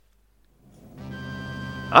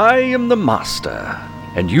I am the Master,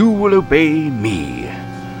 and you will obey me.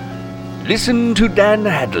 Listen to Dan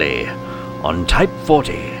Hadley on Type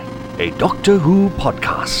 40, a Doctor Who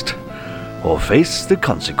podcast, or face the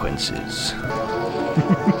consequences.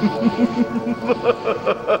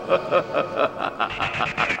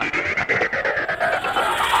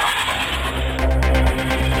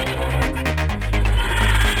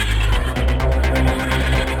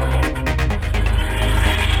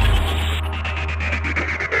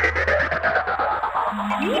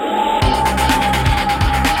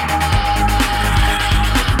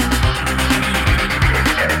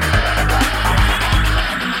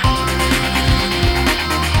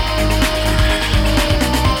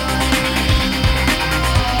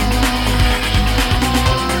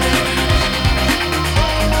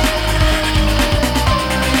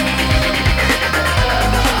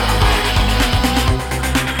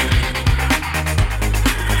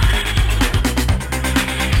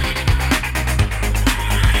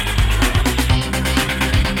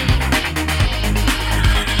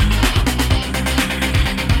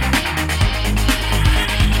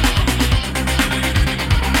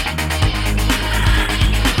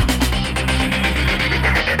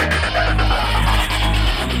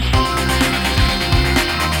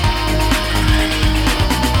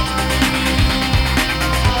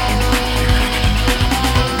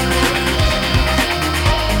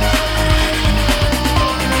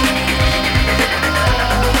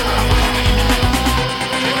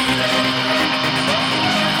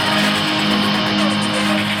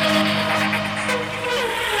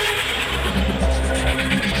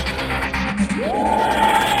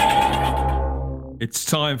 It's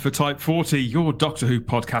time for Type 40, your Doctor Who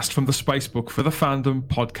podcast from the Spacebook for the Fandom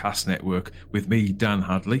Podcast Network, with me, Dan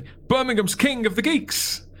Hadley, Birmingham's King of the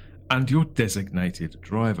Geeks, and your designated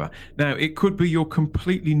driver. Now, it could be you're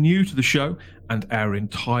completely new to the show and our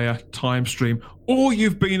entire time stream, or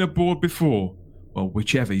you've been aboard before. Well,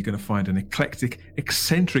 whichever, you're going to find an eclectic,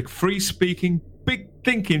 eccentric, free-speaking,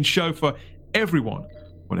 big-thinking show for everyone,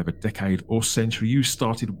 whatever decade or century you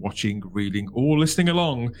started watching, reading, or listening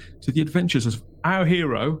along to the adventures of our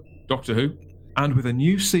hero, Doctor Who. And with a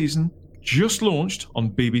new season just launched on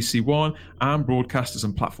BBC One and broadcasters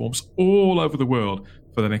and platforms all over the world,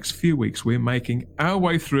 for the next few weeks we're making our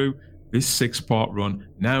way through this 6-part run,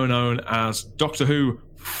 now known as Doctor Who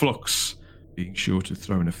Flux, being sure to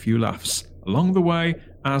throw in a few laughs along the way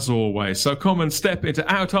as always. So come and step into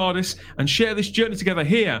our TARDIS and share this journey together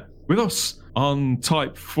here with us on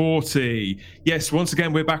Type 40. Yes, once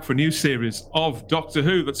again, we're back for a new series of Doctor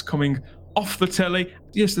Who that's coming off the telly.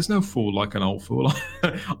 Yes, there's no fool like an old fool.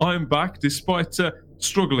 I'm back despite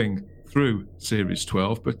struggling through Series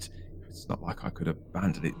 12, but it's not like I could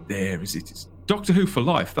abandon it there, is it? It's Doctor Who for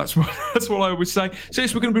life. That's what I always say. So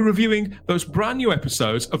yes, we're going to be reviewing those brand new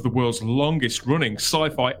episodes of the world's longest running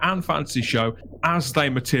sci-fi and fantasy show as they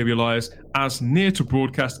materialise, as near to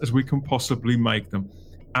broadcast as we can possibly make them.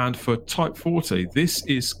 And for Type 40, this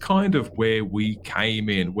is kind of where we came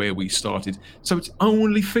in, where we started. So it's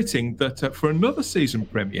only fitting that for another season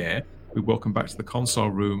premiere, we welcome back to the console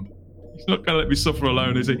room. He's not going to let me suffer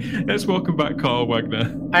alone, is he? Let's welcome back Carl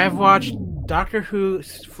Wagner. I have watched Doctor Who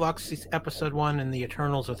Flux episode 1 and the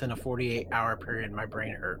Eternals within a 48-hour period. My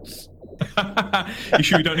brain hurts. You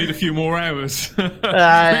sure you don't need a few more hours? We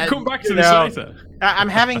can come back to this later. I'm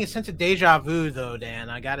having a sense of deja vu, though, Dan.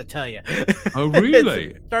 I got to tell you. Oh, really?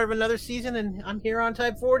 It's the start of another season, and I'm here on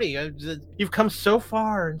Type 40. You've come so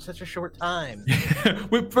far in such a short time.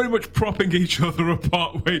 We're very much propping each other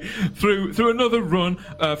apart through another run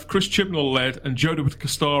of Chris Chibnall-led and Jodie Whittaker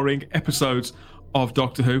starring episodes of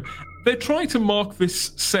Doctor Who. They're trying to mark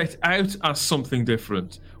this set out as something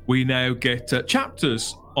different. We now get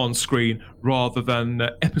chapters on screen rather than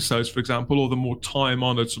episodes, for example, or the more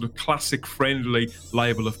time-honoured sort of classic-friendly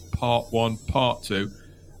label of Part 1, Part 2.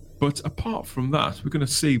 But apart from that, we're going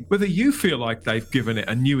to see whether you feel like they've given it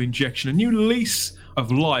a new injection, a new lease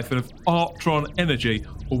of life and of Arctron energy,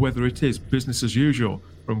 or whether it is business as usual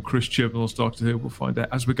from Chris Chibnall's Doctor Who. We'll find out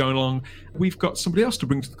as we're going along. We've got somebody else to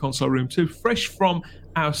bring to the console room too, fresh from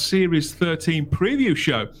our Series 13 preview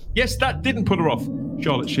show. Yes, that didn't put her off.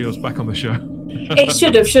 Charlotte Shields back on the show. It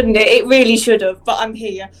should have, shouldn't it? It really should have, but I'm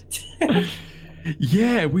here.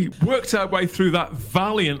 Yeah, we worked our way through that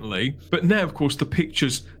valiantly, but now, of course, the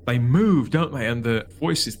pictures, they move, don't they? And the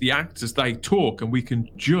voices, the actors, they talk, and we can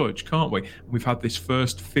judge, can't we? We've had this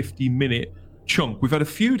first 50-minute chunk. We've had a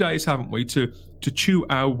few days, haven't we, to chew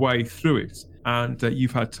our way through it. And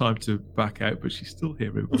you've had time to back out, but she's still here,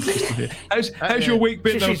 everyone. She's still here. How's your week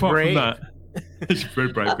been, though, apart from that? She's a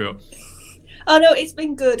very brave girl. Oh no, it's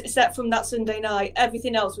been good, except from that Sunday night.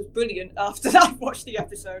 Everything else was brilliant after I watched the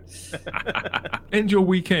episode. End your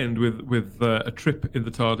weekend with a trip in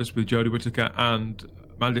the TARDIS with Jodie Whittaker and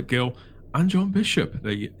Mandip Gill and John Bishop,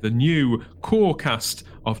 the new core cast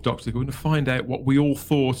of Doctor Who, and to find out what we all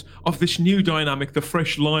thought of this new dynamic, the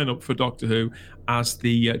fresh lineup for Doctor Who as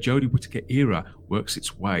the Jodie Whittaker era works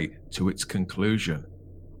its way to its conclusion.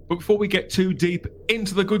 But before we get too deep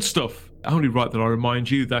into the good stuff, only right that I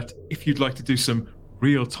remind you that if you'd like to do some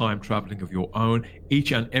real-time travelling of your own,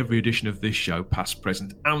 each and every edition of this show, past,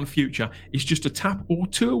 present and future, is just a tap or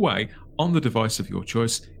two away on the device of your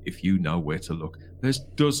choice if you know where to look. There's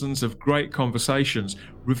dozens of great conversations,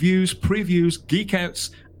 reviews, previews,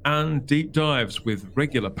 geek-outs and deep dives with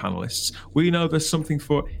regular panellists. We know there's something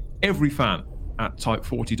for every fan at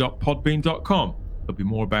type40.podbean.com. There'll be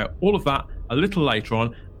more about all of that a little later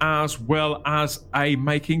on, as well as a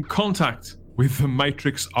making contact with the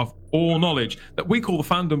matrix of all knowledge that we call the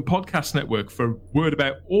Fandom Podcast Network, for a word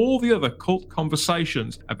about all the other cult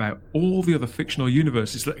conversations about all the other fictional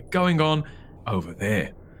universes that are going on over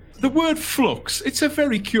there. The word flux, it's a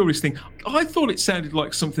very curious thing. I thought it sounded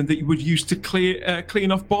like something that you would use to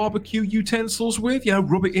clean off barbecue utensils with,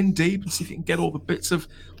 rub it in deep and see if you can get all the bits of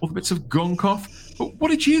gunk off. But what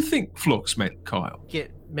did you think flux meant, Kyle?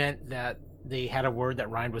 It meant that they had a word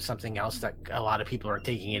that rhymed with something else that a lot of people are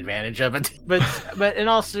taking advantage of it. But in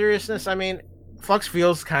all seriousness, I mean, flux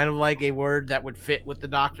feels kind of like a word that would fit with the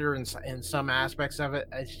Doctor in some aspects of it.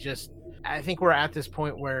 It's just, I think we're at this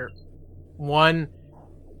point where, one,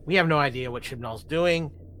 we have no idea what Chibnall's doing,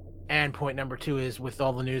 and point number two is, with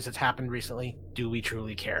all the news that's happened recently, do we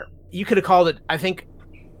truly care? You could have called it, I think,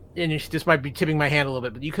 and this might be tipping my hand a little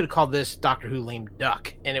bit, but you could have called this Doctor Who Lame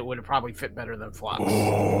Duck, and it would have probably fit better than Flux.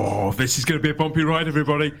 Oh, this is going to be a bumpy ride,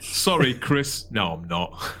 everybody. Sorry, Chris. No, I'm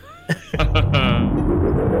not.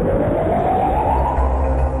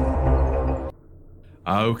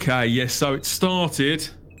 Okay, yes, so it started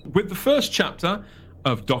with the first chapter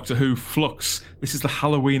of Doctor Who Flux. This is the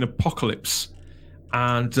Halloween apocalypse.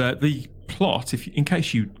 And the plot, in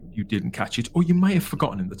case you didn't catch it, or you may have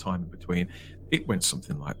forgotten in the time in between, it went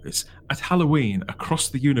something like this. At Halloween, across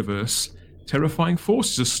the universe, terrifying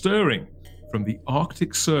forces are stirring. From the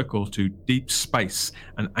Arctic Circle to deep space,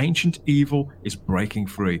 an ancient evil is breaking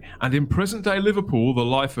free. And in present-day Liverpool, the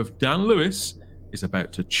life of Dan Lewis is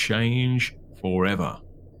about to change forever.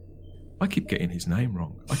 I keep getting his name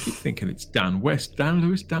wrong. I keep thinking it's Dan West. Dan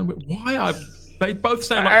Lewis, Dan West. They both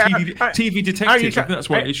sound like TV detectives. I think that's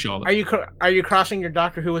what it is, Charlotte. Are you crossing your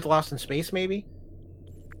Doctor Who with Lost in Space, maybe?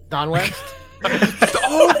 Don West?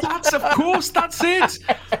 Oh, that's it.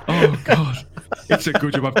 Oh, God. It's a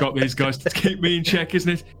good job I've got these guys to keep me in check,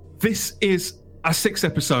 isn't it? This is a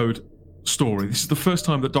 6-episode story. This is the first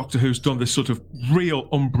time that Doctor Who's done this sort of real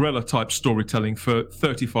umbrella type storytelling for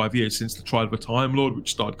 35 years, since the Trial of a Time Lord,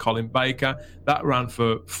 which starred Colin Baker. That ran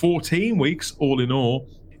for 14 weeks all in all.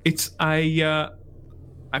 It's a how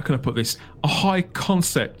can I put this, a high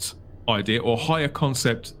concept idea, or higher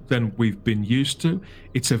concept than we've been used to.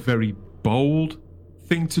 It's a very bold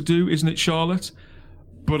thing to do, isn't it, Charlotte?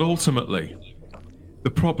 But ultimately,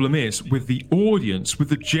 the problem is with the audience, with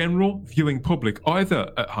the general viewing public,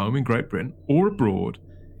 either at home in Great Britain or abroad.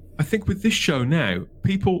 I think with this show now,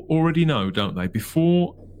 people already know, don't they?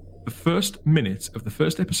 Before the first minute of the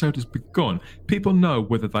first episode has begun, people know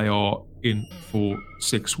whether they are in for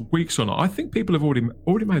 6 weeks or not. I think people have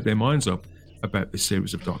already made their minds up about this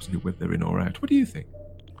series of Doctor Who, whether they're in or out. What do you think?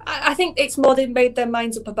 I think it's more they've made their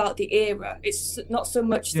minds up about the era. It's not so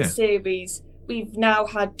much the series. We've now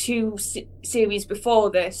had 2 series before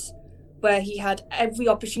this where he had every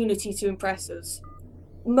opportunity to impress us.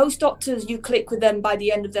 Most Doctors, you click with them by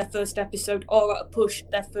the end of their first episode, or at a push,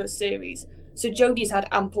 their first series. So Jodie's had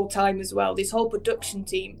ample time as well. This whole production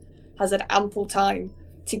team has had ample time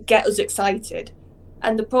to get us excited.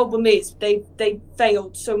 And the problem is they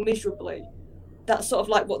failed so miserably. That's sort of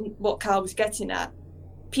like what Carl was getting at.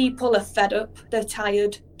 People are fed up, they're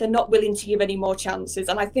tired, they're not willing to give any more chances.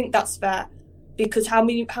 And I think that's fair, because how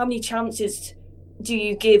many chances do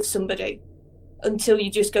you give somebody until you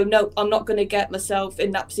just go, no, I'm not going to get myself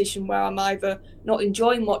in that position where I'm either not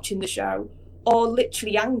enjoying watching the show or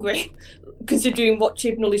literally angry, considering what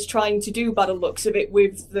Chibnall is trying to do by the looks of it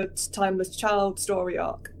with the Timeless Child story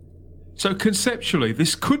arc. So conceptually,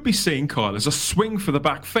 this could be seen, Kyle, as a swing for the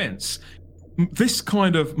back fence. This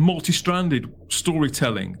kind of multi-stranded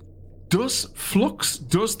storytelling, does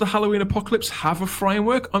the Halloween Apocalypse have a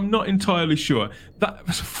framework? I'm not entirely sure. That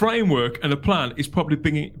framework and a plan is probably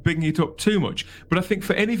bigging it up too much. But I think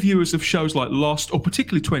for any viewers of shows like Lost, or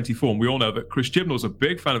particularly 24, and we all know that Chris Chibnall's a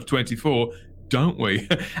big fan of 24, don't we?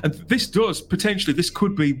 And this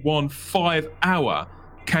could be one 5-hour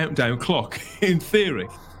countdown clock in theory.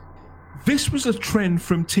 This was a trend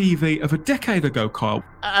from TV of a decade ago, Kyle.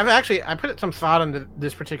 I put some thought into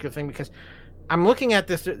this particular thing because I'm looking at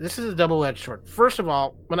this. This is a double-edged sword. First of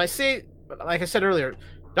all, when I say, like I said earlier,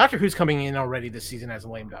 Doctor Who's coming in already this season as a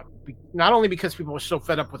lame duck. Not only because people are so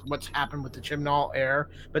fed up with what's happened with the Chibnall error,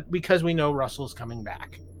 but because we know Russell's coming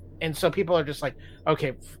back. And so people are just like,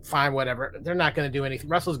 okay, fine, whatever. They're not going to do anything.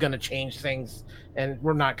 Russell's going to change things, and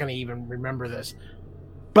we're not going to even remember this.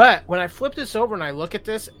 But when I flip this over and I look at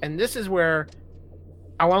this, and this is where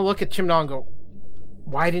I want to look at Chibnall and go,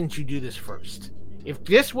 why didn't you do this first? If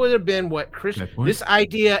this would have been what this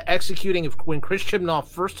idea executing when Chris Chibnall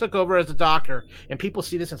first took over as a Doctor, and people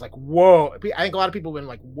see this and it's like, whoa. I think a lot of people have been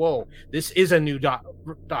like, whoa, this is a new Doctor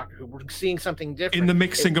Who. We're seeing something different. In the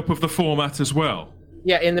mixing up of the format as well.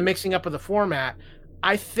 Yeah, in the mixing up of the format.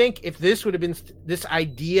 I think if this would have been this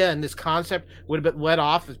idea and this concept would have been let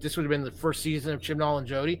off, if this would have been the first season of Chibnall and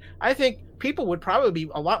Jodie, I think people would probably be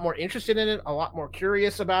a lot more interested in it, a lot more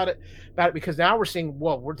curious about it because now we're seeing,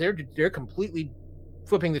 well, they're completely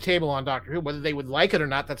flipping the table on Doctor Who. Whether they would like it or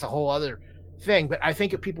not, that's a whole other thing. But I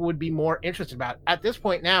think if people would be more interested about it. At this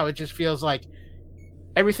point now, it just feels like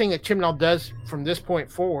everything that Chibnall does from this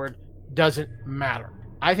point forward doesn't matter.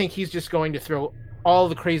 I think he's just going to throw all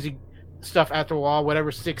the crazy stuff at the wall,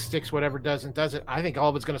 whatever sticks, whatever doesn't. I think all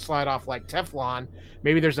of it's going to slide off like Teflon.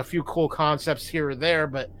 Maybe there's a few cool concepts here or there,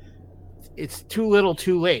 but it's too little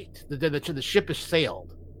too late. The ship has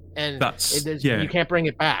sailed, and you can't bring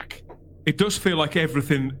it back. It does feel like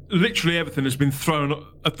literally everything has been thrown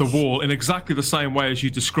at the wall in exactly the same way as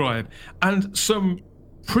you describe, and some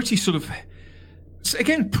pretty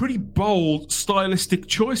pretty bold stylistic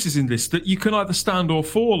choices in this that you can either stand or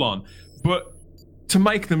fall on, but to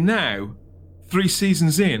make them now, 3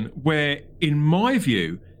 seasons in, where, in my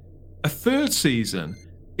view, a third season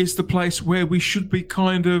is the place where we should be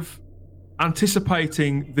kind of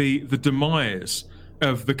anticipating the demise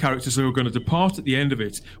of the characters who are going to depart at the end of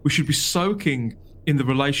it. We should be soaking in the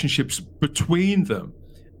relationships between them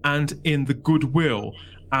and in the goodwill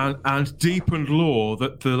and deepened lore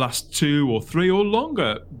that the last 2 or 3 or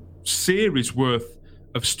longer series worth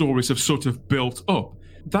of stories have sort of built up.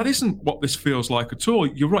 That isn't what this feels like at all.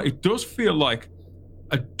 You're right, it does feel like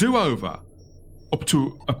a do-over up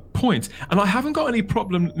to a point. And I haven't got any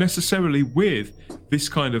problem necessarily with this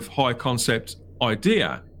kind of high concept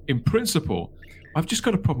idea in principle. I've just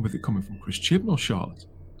got a problem with it coming from Chris Chibnall, Charlotte.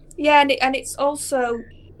 Yeah, and it's also,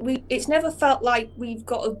 it's never felt like we've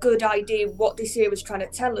got a good idea what this series is trying to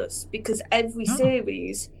tell us, because every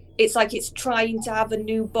series, it's like it's trying to have a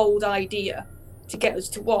new bold idea to get us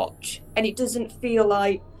to watch, and it doesn't feel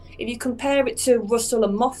like, if you compare it to Russell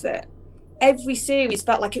and Moffat, every series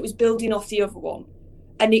felt like it was building off the other one,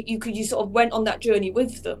 and you sort of went on that journey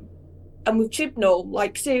with them. And with Chibnall,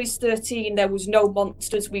 like series 13, there was no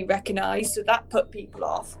monsters we recognised, so that put people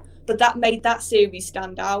off, but that made that series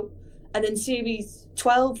stand out. And then series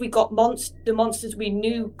 12, we got the monsters we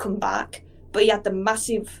knew come back, but he had the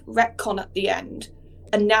massive retcon at the end,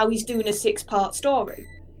 and now he's doing a 6-part story.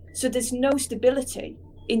 So there's no stability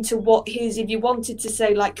into what his, if you wanted to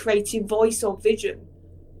say like creative voice or vision,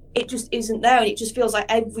 it just isn't there. And it just feels like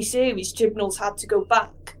every series Chibnall's had to go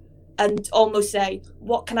back and almost say,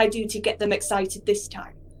 what can I do to get them excited this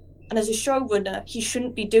time? And as a showrunner, he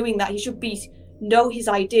shouldn't be doing that. He should know his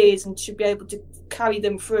ideas and should be able to carry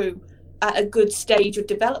them through at a good stage of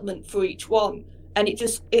development for each one. And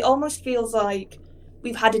it almost feels like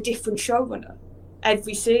we've had a different showrunner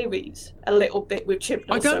every series a little bit with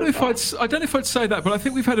Chibnall. I don't know if I'd say that, but I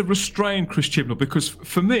think we've had a restrained Chris Chibnall, because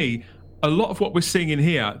for me, a lot of what we're seeing in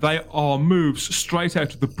here, they are moves straight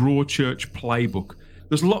out of the Broadchurch playbook.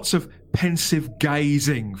 There's lots of pensive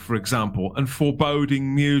gazing, for example, and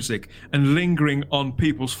foreboding music and lingering on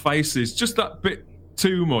people's faces, just that bit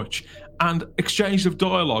too much, and exchanges of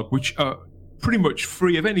dialogue which are pretty much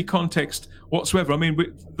free of any context whatsoever. I mean,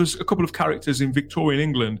 there's a couple of characters in Victorian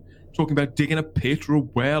England talking about digging a pit or a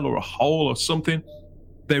well or a hole or something.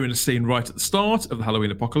 They're in a scene right at the start of the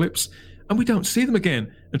Halloween apocalypse, and we don't see them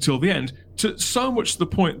again until the end, to so much to the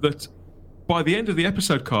point that by the end of the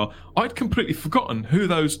episode, Carl, I'd completely forgotten who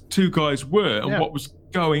those 2 guys were and what was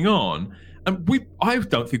going on. And I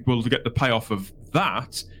don't think we'll get the payoff of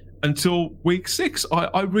that until week 6.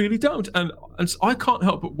 I really don't. And I can't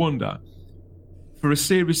help but wonder, for a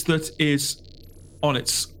series that is on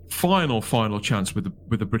its final chance with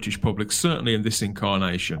the British public, certainly in this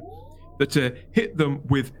incarnation, that to hit them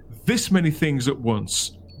with this many things at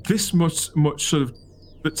once, this much sort of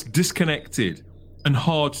that's disconnected and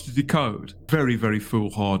hard to decode, very, very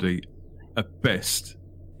foolhardy at best.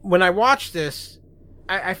 When I watched this,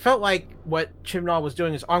 I felt like what Chibnall was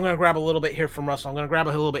doing is, I'm going to grab a little bit here from Russell, I'm going to grab a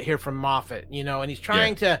little bit here from Moffat, and he's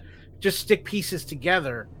trying to just stick pieces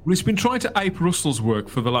together. Well, he's been trying to ape Russell's work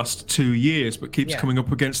for the last 2 years, but keeps coming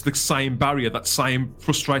up against the same barrier, that same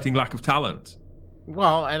frustrating lack of talent.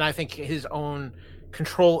 Well, and I think his own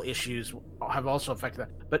control issues have also affected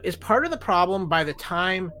that. But is part of the problem, by the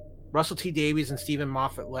time Russell T Davies and Stephen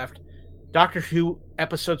Moffat left, Doctor Who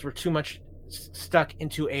episodes were too much stuck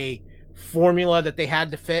into a formula that they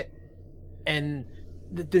had to fit, and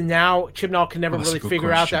now Chibnall can never really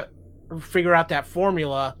figure out that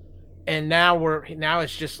formula, and now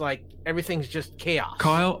it's just like everything's just chaos.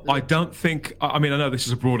 Kyle, I don't think, I mean, I know this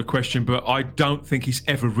is a broader question, but I don't think he's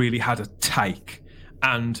ever really had a take.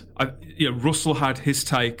 And Russell had his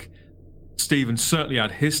take, Stephen certainly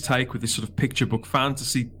had his take with this sort of picture book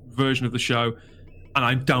fantasy version of the show, and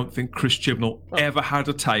I don't think Chris Chibnall ever had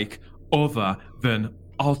a take other than,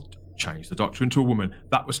 I'll change the Doctor into a woman.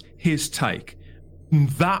 That was his take.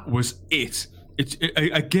 That was it.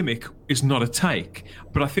 A gimmick is not a take.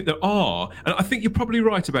 But I think there are, and I think you're probably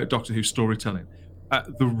right about Doctor Who storytelling,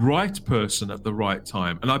 the right person at the right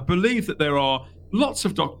time. And I believe that there are lots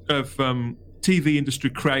of TV industry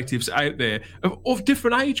creatives out there of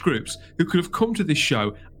different age groups who could have come to this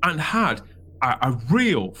show and had a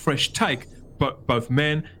real fresh take, but both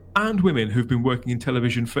men and women who've been working in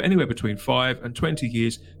television for anywhere between 5 and 20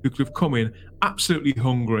 years, who could have come in absolutely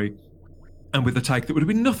hungry and with a take that would have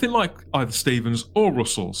been nothing like either Stephen's or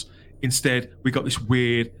Russell's. Instead, we got this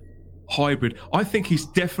weird hybrid. I think he's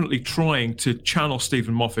definitely trying to channel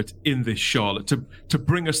Stephen Moffat in this, Charlotte, to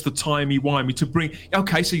bring us the timey-wimey, to bring,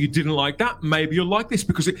 okay, so you didn't like that, maybe you'll like this,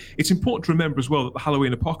 because it's important to remember as well that the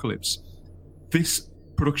Halloween Apocalypse, this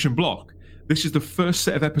production block, this is the first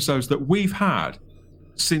set of episodes that we've had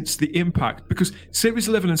since the impact, because Series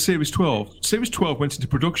 11 and Series 12 went into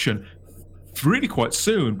production really quite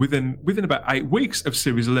soon, within about 8 weeks of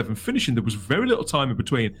Series 11 finishing. There was very little time in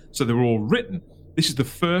between, so they were all written. This is the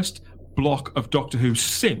first block of Doctor Who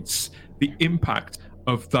since the impact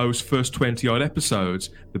of those first 20-odd episodes,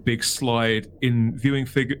 the big slide in viewing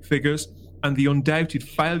figures, and the undoubted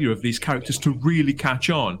failure of these characters to really catch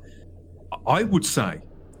on. I would say,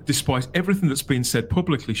 despite everything that's been said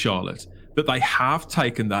publicly, Charlotte, that they have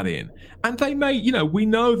taken that in. And they may, we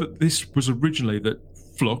know that this was originally, that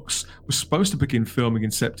Flux was supposed to begin filming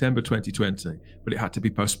in September 2020, but it had to be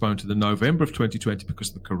postponed to the November of 2020 because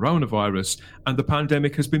of the coronavirus. And the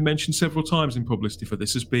pandemic has been mentioned several times in publicity for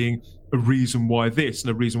this as being a reason why this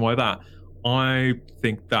and a reason why that. I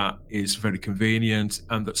think that is very convenient,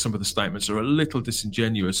 and that some of the statements are a little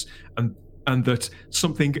disingenuous, and that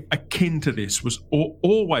something akin to this was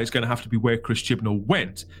always going to have to be where Chris Chibnall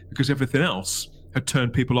went, because everything else had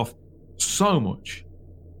turned people off so much.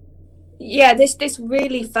 Yeah, this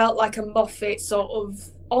really felt like a Moffat sort of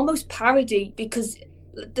almost parody, because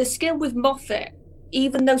the skill with Moffat,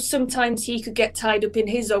 even though sometimes he could get tied up in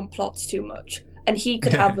his own plots too much, and he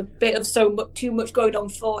could have a bit of too much going on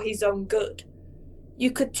for his own good,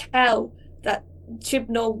 you could tell that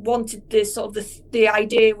Chibnall wanted this sort of the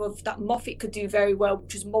idea of that Moffat could do very well,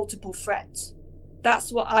 which was multiple threads.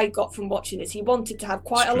 That's what I got from watching this. He wanted to have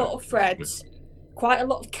quite a lot of threads, quite a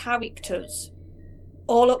lot of characters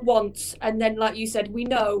all at once, and then, like you said, we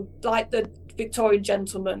know, like the Victorian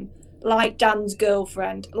gentleman, like Dan's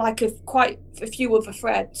girlfriend, like quite a few other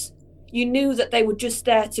threads, you knew that they were just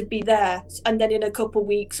there to be there, and then in a couple of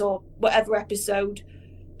weeks or whatever episode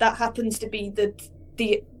that happens to be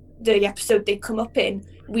the episode they come up in,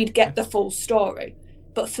 we'd get the full story.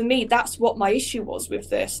 But for me, that's what my issue was with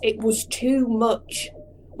this. It was too much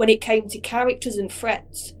when it came to characters and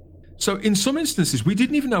threats. So in some instances, we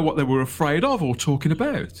didn't even know what they were afraid of or talking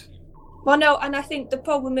about. Well, no, and I think the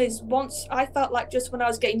problem is, once I felt like just when I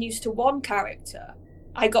was getting used to one character,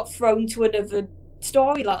 I got thrown to another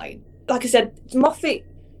storyline. Like I said, Moffat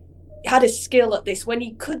had a skill at this. When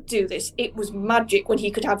he could do this, it was magic when he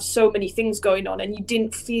could have so many things going on and you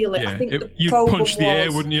didn't feel it. Yeah, I think you'd punch the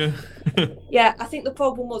air, wouldn't you? Yeah, I think the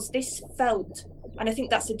problem was this felt, and I think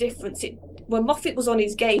that's the difference. When Moffat was on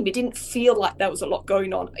his game, it didn't feel like there was a lot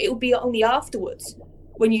going on. It would be only afterwards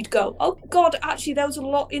when you'd go, oh God, actually there was a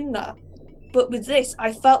lot in that. But with this,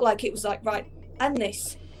 I felt like it was like, right, and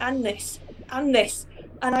this, and this, and this.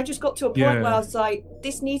 And I just got to a point where I was like,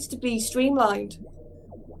 this needs to be streamlined.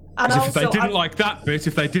 And if they didn't like that bit,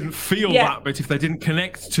 if they didn't feel that bit, if they didn't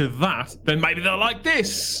connect to that, then maybe they'll like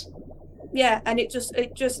this. Yeah, and it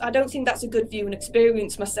just, I don't think that's a good viewing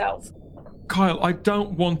experience myself. Kyle, I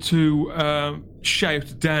don't want to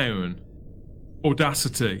shout down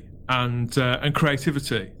audacity and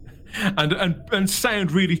creativity and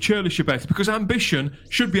sound really churlish about it, because ambition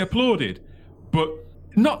should be applauded, but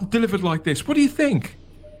not delivered like this. What do you think?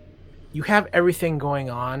 You have everything going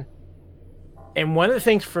on, and one of the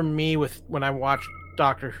things for me with when I watch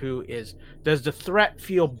Doctor Who is, does the threat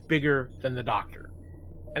feel bigger than the Doctor?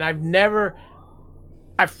 And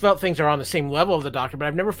I've felt things are on the same level of the Doctor, but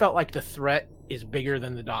I've never felt like the threat is bigger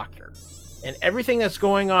than the Doctor. And everything that's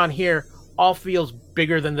going on here all feels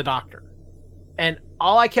bigger than the Doctor. And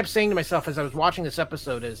all I kept saying to myself as I was watching this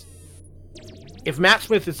episode is, if Matt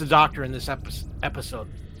Smith is the Doctor in this episode,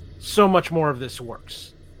 so much more of this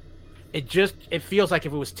works. It feels like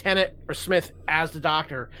if it was Tennant or Smith as the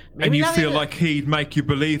Doctor, maybe, and you feel like he'd make you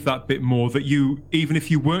believe that bit more, that you, even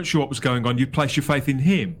if you weren't sure what was going on, you'd place your faith in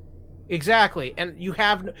him. Exactly. And you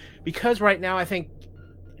have, because right now I think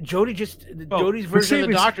Jodie's version of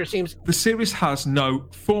the Doctor seems... The series has no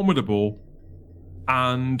formidable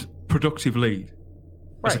and productive lead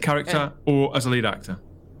as a character or as a lead actor.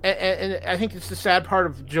 And I think it's the sad part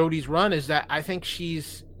of Jodie's run is that I think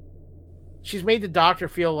she's made the Doctor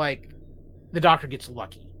feel like the Doctor gets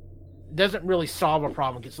lucky. Doesn't really solve a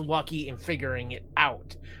problem, gets lucky in figuring it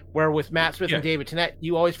out. Where with Matt Smith and David Tennant,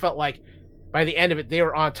 you always felt like by the end of it, they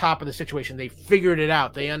were on top of the situation. They figured it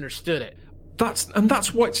out. They understood it.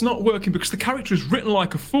 That's why it's not working, because the character is written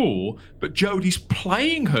like a fool, but Jodie's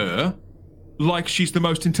playing her like she's the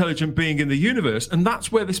most intelligent being in the universe, and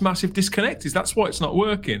that's where this massive disconnect is. That's why it's not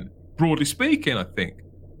working, broadly speaking, I think.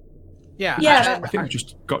 Yeah. I think we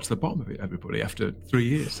just got to the bottom of it, everybody, after 3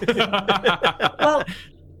 years. Well,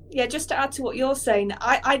 yeah, just to add to what you're saying,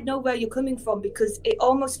 I know where you're coming from, because it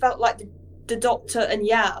almost felt like the Doctor and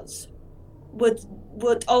Yaz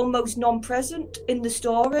were almost non-present in the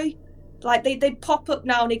story. Like they'd pop up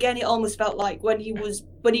now and again. It almost felt like when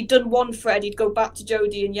he'd done one thread, he'd go back to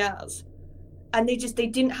Jodie and Yaz, and they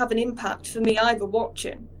didn't have an impact for me either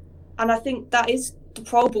watching. And I think that is the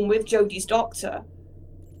problem with Jodie's Doctor.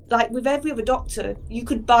 Like with every other Doctor, you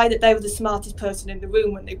could buy that they were the smartest person in the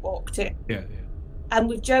room when they walked in. Yeah. And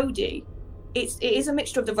with Jodie, it is a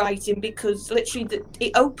mixture of the writing, because literally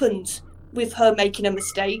it opens with her making a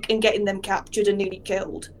mistake and getting them captured and nearly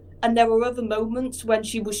killed. And there were other moments when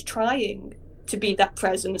she was trying to be that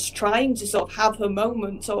presence, trying to sort of have her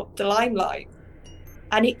moments or the limelight.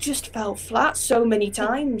 And it just fell flat so many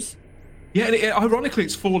times. Yeah, and ironically,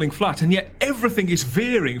 it's falling flat, and yet everything is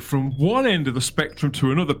veering from one end of the spectrum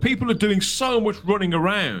to another. People are doing so much running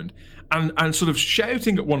around and sort of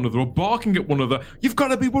shouting at one another or barking at one another. You've got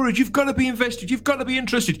to be worried. You've got to be invested. You've got to be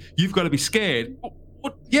interested. You've got to be scared.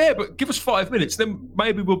 Yeah, but give us 5 minutes, then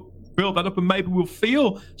maybe we'll build that up and maybe we'll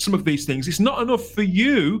feel some of these things. It's not enough for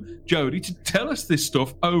you, Jodie, to tell us this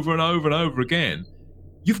stuff over and over and over again.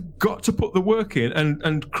 You've got to put the work in.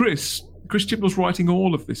 And Chris Chibnall's writing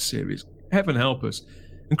all of this series. Heaven help us.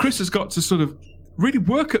 And Chris has got to sort of really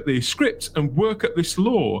work at these scripts and work at this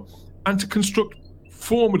lore and to construct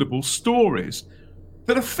formidable stories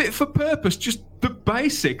that are fit for purpose, just the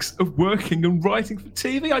basics of working and writing for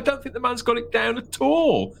TV. I don't think the man's got it down at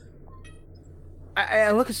all.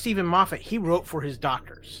 I look at Stephen Moffat. He wrote for his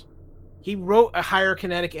Doctors. He wrote a higher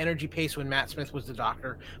kinetic energy pace when Matt Smith was the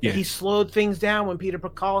Doctor. But he slowed things down when Peter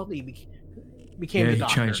Capaldi became the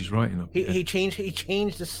Doctor. He changed his writing up. He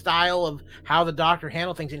changed the style of how the Doctor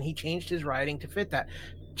handled things, and he changed his writing to fit that.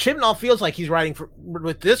 Chibnall feels like he's writing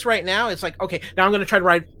with this right now. It's like, okay, now I'm going to try to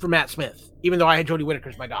write for Matt Smith, even though I had Jodie Whittaker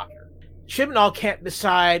as my Doctor. Chibnall can't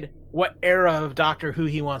decide what era of Doctor Who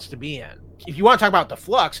he wants to be in. If you want to talk about the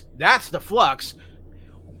flux, that's the flux.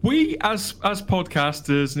 We as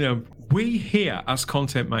podcasters, we here as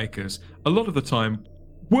content makers, a lot of the time,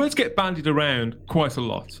 words get bandied around quite a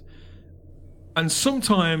lot. And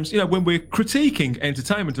sometimes, when we're critiquing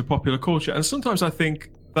entertainment and popular culture, and sometimes I think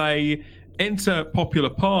they enter popular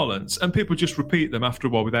parlance and people just repeat them after a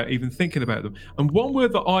while without even thinking about them. And one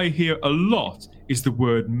word that I hear a lot is the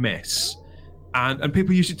word mess. And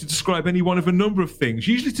people use it to describe any one of a number of things,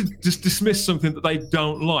 usually to just dismiss something that they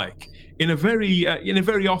don't like in a very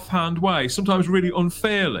offhand way, sometimes really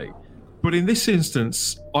unfairly. But in this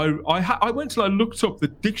instance, I went and I looked up the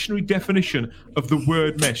dictionary definition of the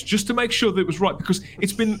word mess just to make sure that it was right, because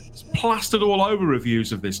it's been plastered all over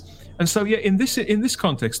reviews of this. And so, in this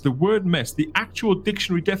context, the word mess, the actual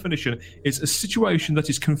dictionary definition is a situation that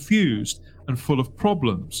is confused and full of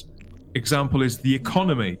problems. Example is the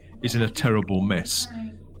economy is in a terrible mess.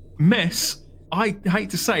 Mess, I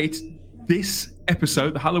hate to say it, this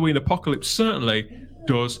episode, the Halloween Apocalypse, certainly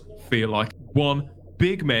does feel like one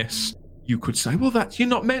big mess. You could say, well, you're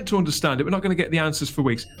not meant to understand it. We're not going to get the answers for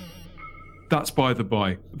weeks. That's by the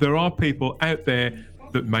by. There are people out there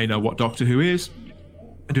that may know what Doctor Who is,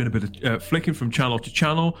 and doing a bit of flicking from channel to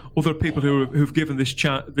channel. Or there are people who've given this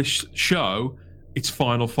show its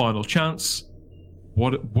final chance.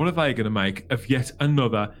 What are they going to make of yet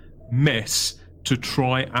another mess to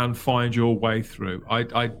try and find your way through?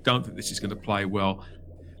 I don't think this is going to play well.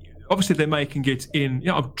 Obviously, they're making it in.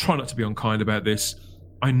 I'm trying not to be unkind about this.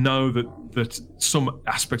 I know that some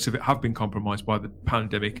aspects of it have been compromised by the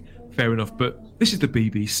pandemic. Fair enough, but this is the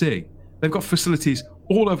BBC. They've got facilities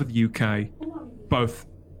all over the UK, both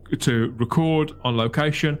to record on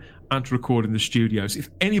location and to record in the studios. If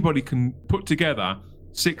anybody can put together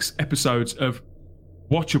 6 episodes of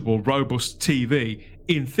watchable, robust TV,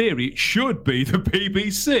 in theory, it should be the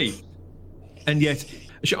BBC. And yet,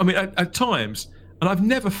 I mean, at times, and I've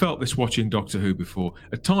never felt this watching Doctor Who before,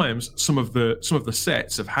 at times, some of the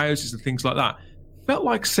sets of houses and things like that felt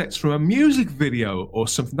like sets from a music video or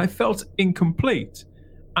something. They felt incomplete.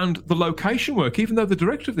 And the location work, even though the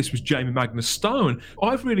director of this was Jamie Magnus Stone,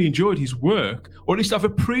 I've really enjoyed his work, or at least I've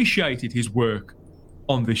appreciated his work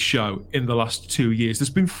on this show in the last 2 years. There's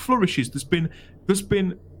been flourishes. There's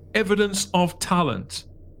been evidence of talent.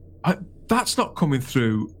 That's not coming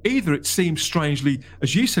through either. It seems strangely,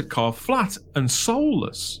 as you said, Carl, flat and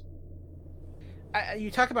soulless. You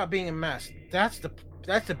talk about being a mess. That's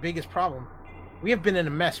the biggest problem. We have been in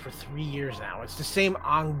a mess for 3 years now. It's the same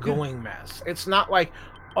ongoing mess. It's not like,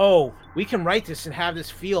 oh, we can write this and have this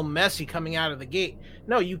feel messy coming out of the gate.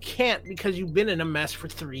 No, you can't, because you've been in a mess for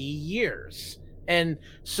 3 years. And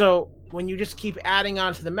so when you just keep adding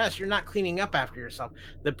on to the mess, you're not cleaning up after yourself.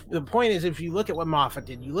 The point is, if you look at what Moffat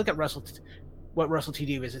did, you look at what Russell T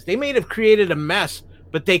Davies is, they may have created a mess,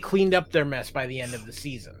 but they cleaned up their mess by the end of the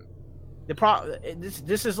season.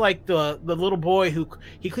 This is like the little boy who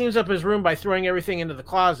he cleans up his room by throwing everything into the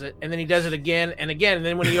closet, and then he does it again and again, and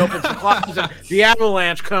then when he opens the closet, the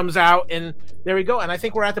avalanche comes out, and there we go. And I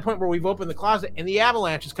think we're at the point where we've opened the closet and the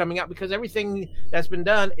avalanche is coming out because everything that's been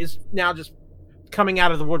done is now just coming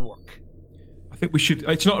out of the woodwork. I think we should.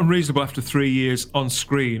 It's not unreasonable after 3 years on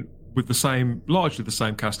screen with largely the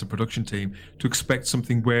same cast and production team to expect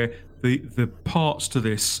something where the parts to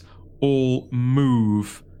this all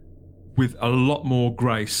move with a lot more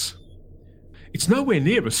grace. It's nowhere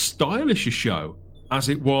near as stylish a show as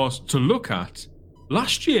it was to look at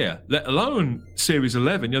last year, let alone Series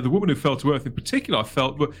 11. The Woman Who Fell to Earth in particular, I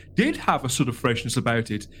felt did have a sort of freshness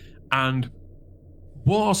about it and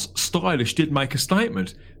was stylish, did make a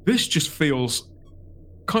statement. This just feels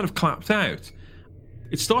kind of clapped out.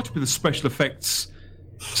 It started with a special effects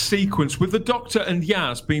sequence with the Doctor and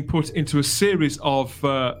Yaz being put into a series of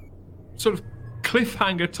sort of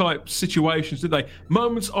cliffhanger type situations, did they?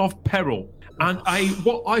 Moments of peril, and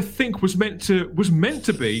what I think was meant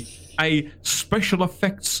to be a special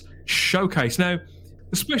effects showcase. Now,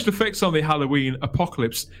 the special effects on the Halloween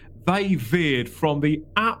apocalypse, they veered from the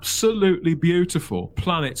absolutely beautiful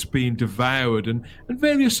planets being devoured and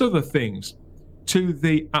various other things to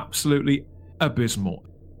the absolutely abysmal.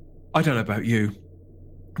 I don't know about you.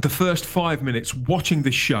 The first 5 minutes watching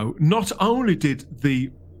this show, not only did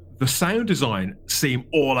the sound design seem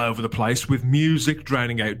all over the place with music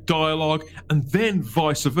drowning out dialogue and then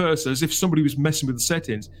vice versa, as if somebody was messing with the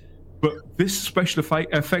settings. But this special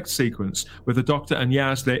effects sequence where the Doctor and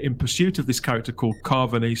Yaz, they're in pursuit of this character called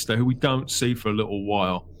Carvanista, who we don't see for a little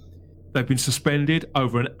while. They've been suspended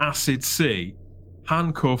over an acid sea,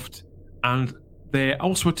 handcuffed, and they're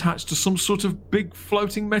also attached to some sort of big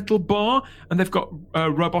floating metal bar, and they've got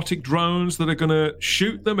robotic drones that are going to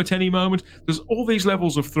shoot them at any moment. There's all these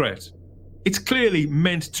levels of threat. It's clearly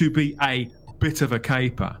meant to be a bit of a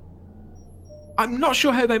caper. I'm not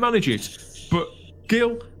sure how they manage it, but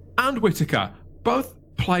Gill and Whittaker both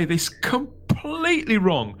play this completely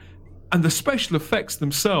wrong, and the special effects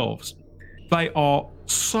themselves, they are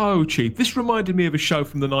so cheap. This reminded me of a show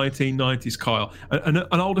from the 1990s, Kyle,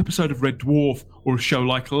 an old episode of Red Dwarf, or a show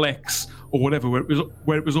like Lex or whatever,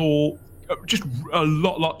 where it was all just a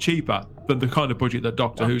lot cheaper than the kind of budget that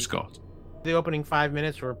Doctor Who's got. The opening 5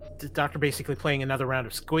 minutes were the Doctor basically playing another round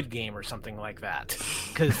of Squid Game or something like that,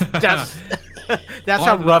 because that's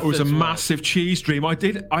how rough it was. A massive cheese dream. I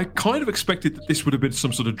kind of expected that this would have been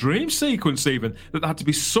some sort of dream sequence, even that there had to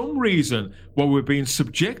be some reason why we were being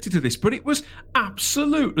subjected to this, but it was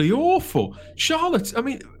absolutely awful. Charlotte, I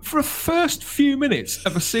mean, for a first few minutes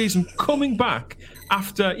of a season coming back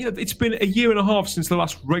after, it's been a year and a half since the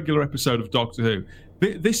last regular episode of Doctor Who.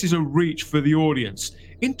 This is a reach for the audience.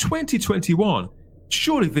 In 2021,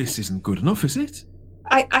 surely this isn't good enough, is it?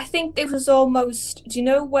 I think it was almost, do you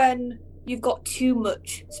know when you've got too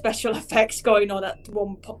much special effects going on at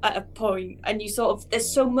a point, and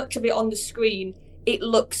there's so much of it on the screen, it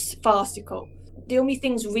looks farcical. The only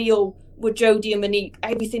things real were Jodie and Monique.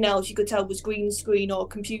 Everything else you could tell was green screen or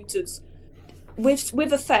computers.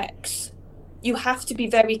 With effects, you have to be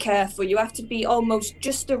very careful. You have to be almost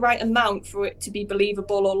just the right amount for it to be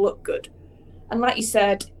believable or look good. And like you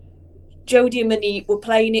said, Jodie and Monique were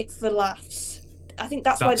playing it for laughs. I think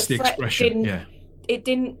that's why the threat didn't. Yeah. It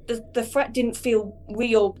didn't. The threat didn't feel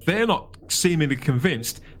real. They're not seemingly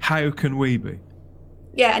convinced. How can we be?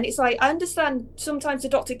 Yeah, and it's like, I understand sometimes the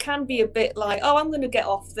Doctor can be a bit like, oh, I'm going to get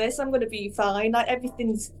off this. I'm going to be fine. Like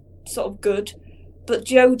everything's sort of good. But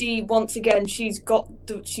Jodie, once again, she's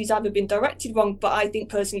either been directed wrong, but I think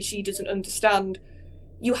personally she doesn't understand.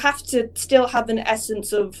 You have to still have an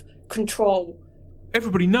essence of control.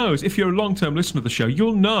 Everybody knows, if you're a long-term listener of the show,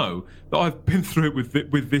 you'll know that I've been through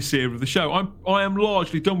it with this era of the show. I am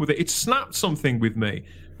largely done with it. It snapped something with me.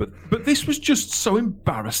 But this was just so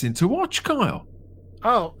embarrassing to watch, Kyle.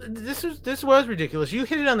 Oh, this was ridiculous. You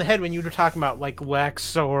hit it on the head when you were talking about like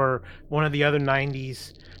Lex or one of the other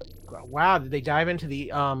 90s. Wow, did they dive into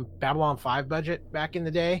the Babylon 5 budget back in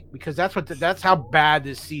the day? Because that's how bad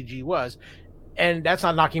this CG was. And that's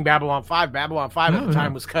not knocking Babylon 5. Babylon 5 at the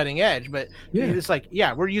time was cutting edge, but it's like,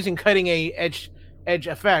 we're using cutting edge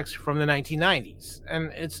effects from the 1990s.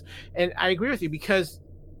 And I agree with you, because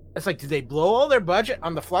it's like, did they blow all their budget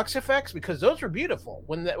on the flux effects? Because those were beautiful.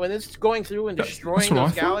 When it's going through and destroying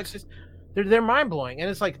those galaxies, they're mind-blowing. And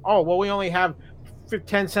it's like, oh, well, we only have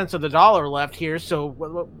 10 cents of the dollar left here,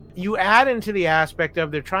 so you add into the aspect of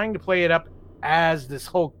they're trying to play it up as this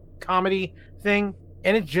whole comedy thing,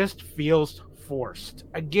 and it just feels forced.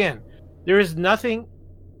 Again, there is nothing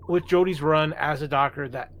with Jodie's run as a Doctor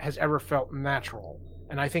that has ever felt natural,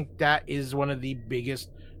 and I think that is one of the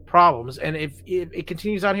biggest problems. And if it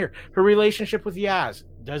continues on here, her relationship with Yaz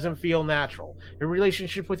doesn't feel natural. Her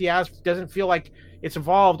relationship with Yaz doesn't feel like it's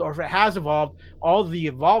evolved, or if it has evolved, all the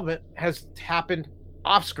involvement has happened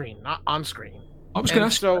off screen, not on screen. I was going to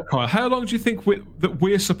ask you, Kyle, how long do you think that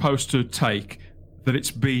we're supposed to take that it's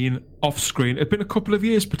been off screen? It's been a couple of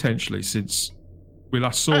years potentially since we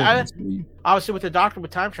last saw it. Obviously, with the Doctor with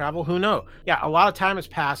time travel, who knows? Yeah, a lot of time has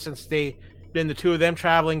passed since they've been the two of them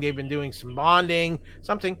traveling. They've been doing some bonding,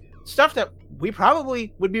 stuff that we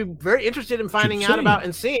probably would be very interested in finding out about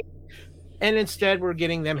and seeing. And instead, we're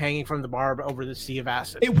getting them hanging from the barb over the sea of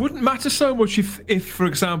acid. It wouldn't matter so much if, for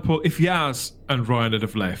example, if Yaz and Ryan had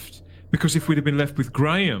have left. Because if we'd have been left with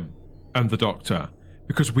Graham and the Doctor,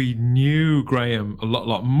 because we knew Graham a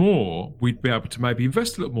lot more, we'd be able to maybe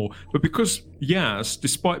invest a little more. But because Yaz,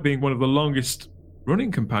 despite being one of the longest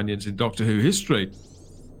running companions in Doctor Who history,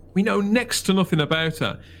 we know next to nothing about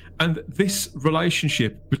her. And this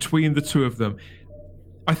relationship between the two of them,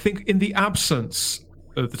 I think in the absence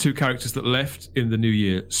of the two characters that left in the New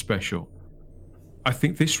Year special, I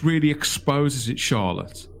think this really exposes it,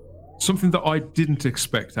 Charlotte. Something that I didn't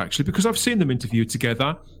expect, actually, because I've seen them interviewed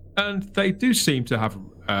together, and they do seem to have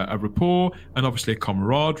a rapport and obviously a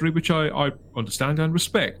camaraderie, which I understand and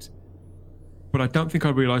respect. But I don't think I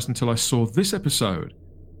realised until I saw this episode,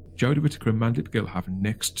 Jodie Whittaker and Mandy Gill have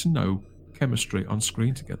next to no chemistry on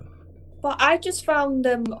screen together. But I just found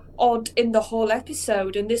them odd in the whole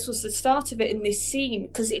episode, and this was the start of it in this scene,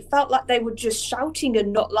 because it felt like they were just shouting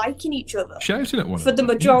and not liking each other. Shouting at one another. For the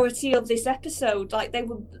majority of this episode. Like, they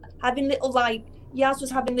were having little, Yaz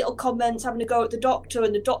was having little comments, having a go at the Doctor,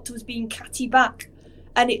 and the Doctor was being catty back.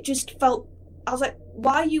 And it just felt, I was like,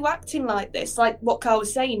 why are you acting like this? Like what Carl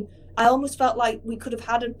was saying, I almost felt like we could have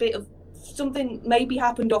had a bit of something maybe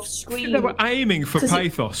happened off screen. They were aiming for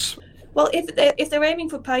pathos. Well, if they're aiming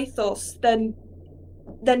for pathos, then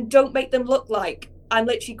don't make them look like, I'm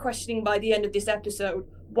literally questioning by the end of this episode,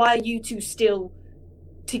 why are you two still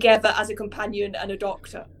together as a companion and a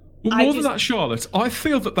Doctor? Well, more than that, Charlotte, I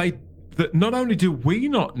feel that not only do we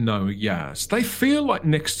not know Yaz, they feel like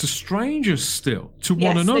next to strangers still to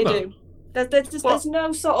one another. Yes, they do. There's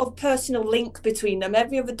no sort of personal link between them.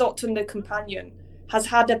 Every other Doctor and their companion has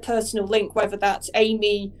had a personal link, whether that's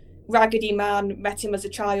Amy, Raggedy Man, met him as a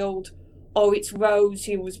child, or it's Rose,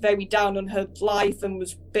 who was very down on her life and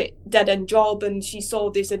was a bit dead-end job, and she saw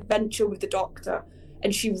this adventure with the Doctor,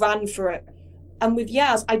 and she ran for it. And with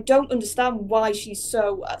Yaz, I don't understand why she's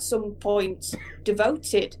so, at some points,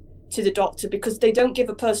 devoted to the Doctor, because they don't give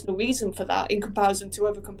a personal reason for that in comparison to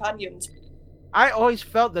other companions. I always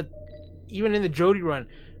felt that, even in the Jodie run,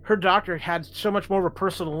 her Doctor had so much more of a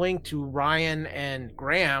personal link to Ryan and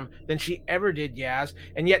Graham than she ever did Yaz,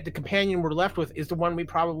 and yet the companion we're left with is the one we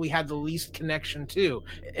probably had the least connection to.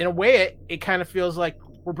 In a way, it kind of feels like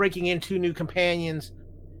we're breaking in two new companions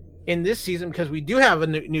in this season, because we do have a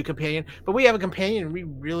new companion, but we have a companion we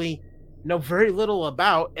really know very little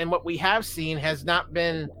about, and what we have seen has not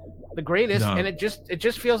been the greatest. No. And it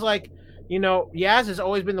just feels like Yaz has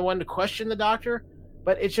always been the one to question the Doctor,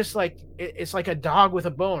 but it's just like it's like a dog with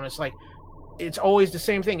a bone. It's like it's always the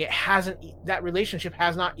same thing. That relationship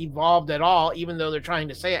has not evolved at all, even though they're trying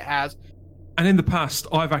to say it has. And in the past,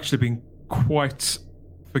 I've actually been quite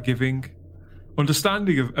forgiving,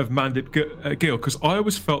 understanding of Mandip Gill, because I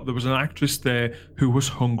always felt there was an actress there who was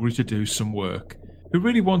hungry to do some work, who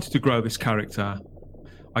really wanted to grow this character.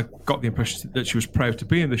 I got the impression that she was proud to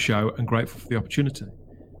be in the show and grateful for the opportunity.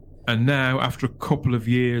 And now, after a couple of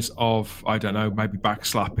years of, I don't know, maybe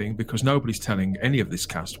backslapping, because nobody's telling any of this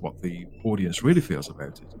cast what the audience really feels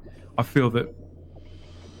about it, I feel that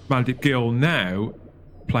Mandip Gill now,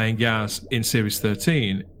 playing Yaz in Series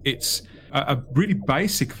 13, it's a really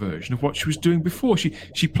basic version of what she was doing before.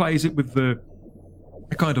 She plays it with the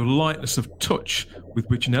kind of lightness of touch with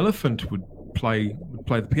which an elephant would play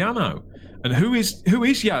the piano. And who is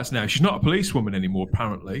Yaz now? She's not a policewoman anymore,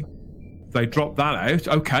 apparently. They dropped that out.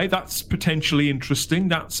 Okay, that's potentially interesting.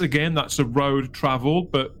 That's a road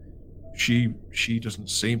travelled, but she doesn't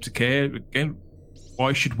seem to care. Again,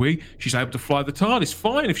 why should we? She's able to fly the TARDIS.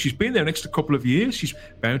 Fine. If she's been there an extra couple of years, she's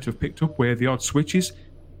bound to have picked up where the odd switches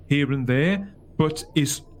here and there. But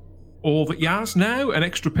is all that Yaz now an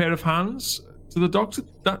extra pair of hands to the Doctor?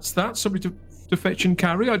 That's somebody to fetch and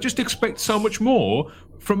carry. I just expect so much more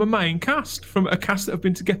from a main cast, from a cast that have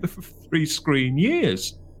been together for 3 screen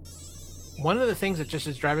years. One of the things that just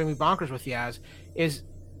is driving me bonkers with Yaz is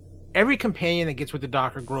every companion that gets with the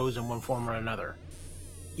Doctor grows in one form or another.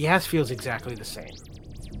 Yaz feels exactly the same,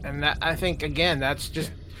 and that, I think, again, that's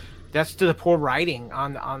to the poor writing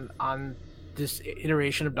on this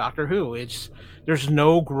iteration of Doctor Who. There's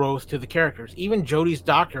no growth to the characters. Even Jodie's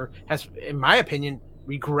Doctor has, in my opinion,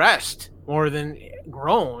 regressed more than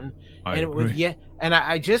grown. I agree.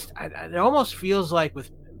 It almost feels like with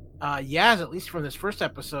Yaz, at least from this first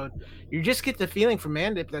episode, you just get the feeling from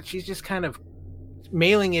Mandip that she's just kind of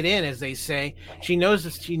mailing it in, as they say. She knows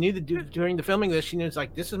that she knew during the filming of this, she knew it's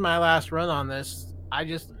like, this is my last run on this. I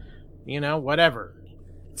just, whatever.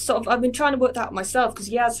 Sort of, I've been trying to work that out myself, because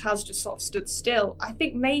Yaz has just sort of stood still. I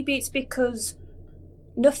think maybe it's because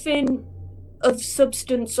nothing of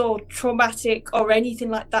substance or traumatic or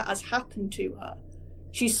anything like that has happened to her.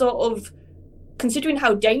 She's sort of, considering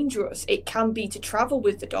how dangerous it can be to travel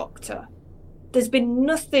with the Doctor, there's been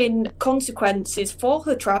nothing consequences for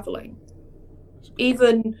her travelling.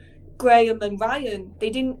 Even Graham and Ryan, they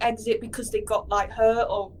didn't exit because they got hurt,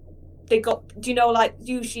 or they got,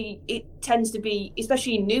 usually it tends to be,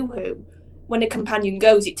 especially in New Who, when a companion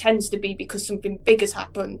goes, it tends to be because something big has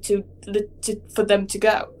happened for them to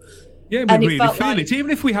go. Yeah, we really feel it.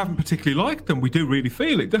 Even if we haven't particularly liked them, we do really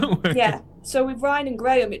feel it, don't we? Yeah. So with Ryan and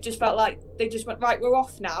Graham, it just felt like they just went, right, we're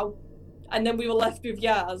off now. And then we were left with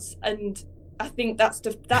Yaz. And I think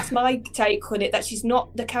that's my take on it, that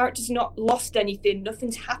the character's not lost anything.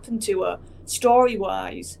 Nothing's happened to her,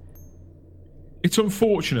 story-wise. It's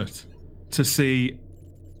unfortunate to see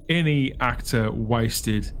any actor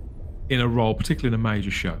wasted in a role, particularly in a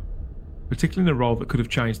major show. Particularly in a role that could have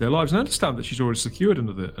changed their lives. And I understand that she's already secured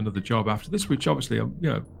another job after this, which obviously,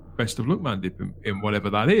 best of luck, Mandip, in whatever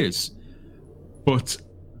that is. But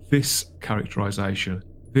this characterization,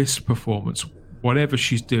 this performance, whatever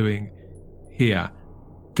she's doing here,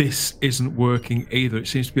 this isn't working either. It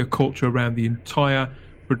seems to be a culture around the entire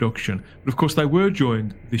production. But of course, they were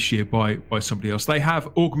joined this year by somebody else. They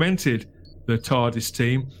have augmented the TARDIS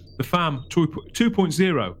team. The FAM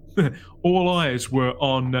 2.0. All eyes were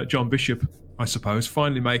on John Bishop, I suppose,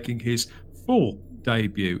 finally making his full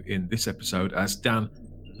debut in this episode as Dan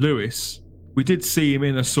Lewis. We did see him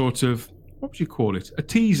in a sort of, what would you call it? A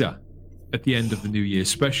teaser at the end of the New Year's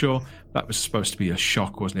special. That was supposed to be a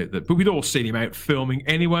shock, wasn't it? But we'd all seen him out filming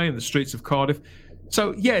anyway in the streets of Cardiff.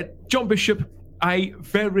 So, yeah, John Bishop, a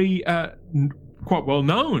very quite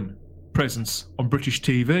well-known presence on British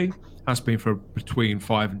TV. Has been for between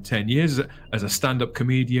 5 and 10 years as a stand-up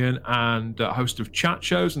comedian and a host of chat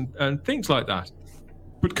shows and things like that.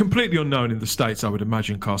 But completely unknown in the States, I would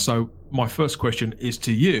imagine, Carl. So my first question is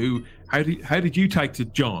to you. How did you take to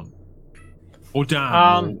John? Or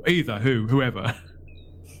Dan, or either, whoever?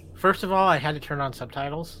 First of all, I had to turn on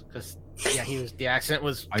subtitles because the accent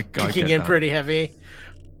was kicking in pretty heavy.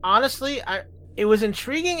 Honestly, it was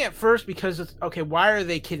intriguing at first because it's, okay, why are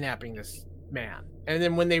they kidnapping this man? And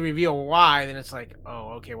then when they reveal why, then it's like,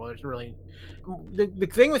 oh, okay, well, there's really... The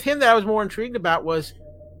thing with him that I was more intrigued about was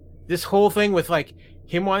this whole thing with,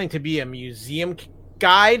 him wanting to be a museum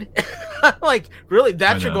guide. Really,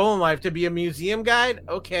 that's your goal in life, to be a museum guide?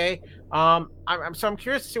 Okay. I'm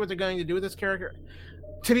curious to see what they're going to do with this character.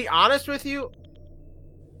 To be honest with you,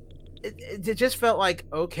 it just felt like,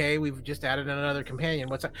 okay, we've just added another companion.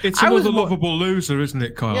 What's that? It's another lovable loser, isn't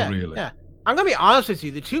it, Kyle? Yeah, really? Yeah. I'm gonna be honest with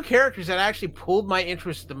you. The two characters that actually pulled my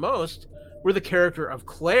interest the most were the character of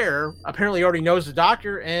Claire. Apparently, already knows the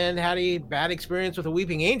Doctor and had a bad experience with a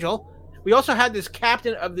weeping angel. We also had this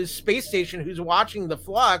captain of this space station who's watching the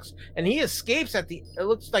flux, and he escapes at the. It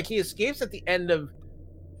looks like he escapes at the end of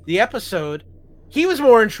the episode. He was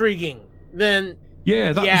more intriguing than.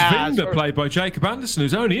 Yeah, that was Vinda, played by Jacob Anderson,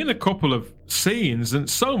 who's only in a couple of scenes, and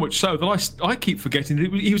so much so that I keep forgetting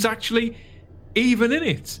that he was actually even in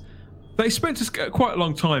it. They spent quite a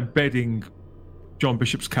long time bedding John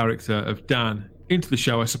Bishop's character of Dan into the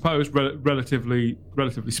show, I suppose, relatively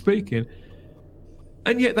speaking.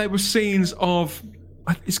 And yet they were scenes of,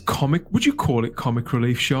 it's comic. Would you call it comic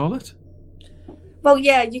relief, Charlotte? Well,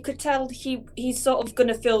 yeah, you could tell he's sort of going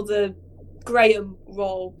to fill the Graham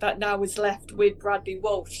role that now is left with Bradley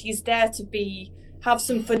Walsh. He's there to have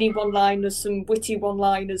some funny one-liners, some witty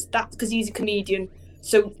one-liners. That's because he's a comedian.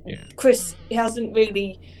 So yeah. Chris hasn't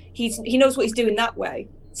really. He knows what he's doing that way.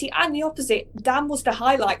 See, I'm the opposite. Dan was the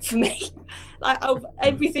highlight for me. Like, of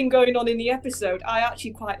everything going on in the episode, I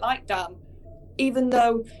actually quite like Dan. Even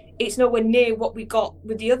though it's nowhere near what we got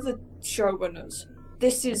with the other showrunners.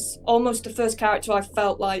 This is almost the first character I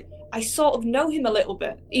felt like I sort of know him a little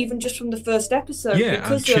bit, even just from the first episode.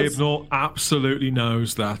 Yeah, and Chibnall absolutely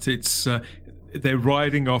knows that. It's they're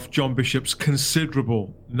riding off John Bishop's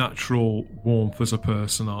considerable natural warmth as a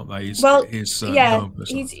person, aren't they?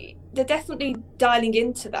 They're definitely dialing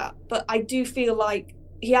into that, but I do feel like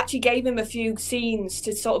he actually gave him a few scenes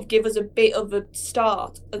to sort of give us a bit of a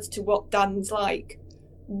start as to what Dan's like.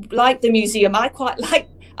 Like the museum, I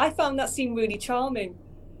found that scene really charming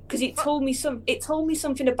because it told me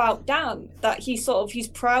something about Dan, that he's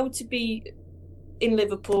proud to be in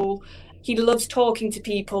Liverpool. He loves talking to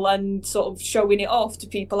people and sort of showing it off to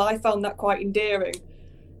people. I found that quite endearing.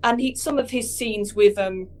 And some of his scenes with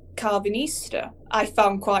Carvanista I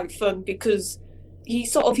found quite fun because he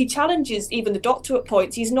challenges even the Doctor at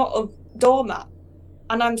points. He's not a doormat.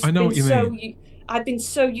 And I've been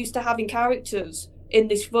so used to having characters in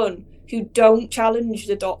this run who don't challenge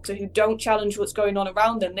the Doctor, who don't challenge what's going on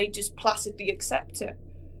around them. They just placidly accept it.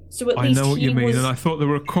 So at least I know what you mean, and I thought there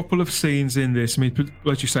were a couple of scenes in this. I mean,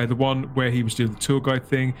 as you say, the one where he was doing the tour guide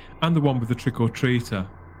thing, and the one with the trick-or-treater,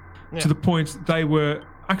 to the point they were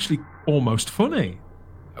actually almost funny,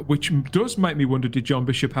 which does make me wonder: did John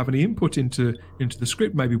Bishop have any input into the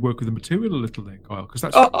script? Maybe work with the material a little there, Kyle, because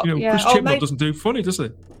that's Chris Chibnall doesn't do funny, does he?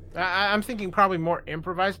 I'm thinking probably more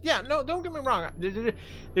improvised. Yeah, no, don't get me wrong.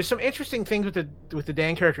 There's some interesting things with the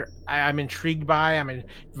Dan character. I'm intrigued by. I'm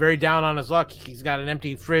very down on his luck. He's got an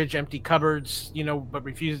empty fridge, empty cupboards, but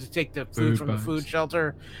refuses to take the food from the food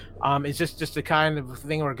shelter. It's just the kind of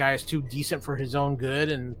thing where a guy is too decent for his own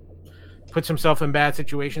good and puts himself in bad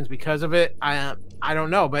situations because of it. I don't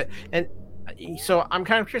know, so I'm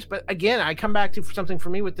kind of curious. But again, I come back to something for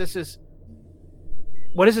me with this is.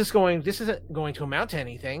 What is this going? This isn't going to amount to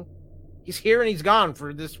anything. He's here and he's gone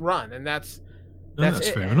for this run, and that's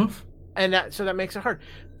fair enough. And so that makes it hard.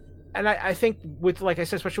 And I think with, like I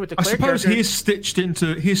said, especially with the Claire character, he is stitched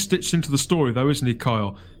into the story, though, isn't he,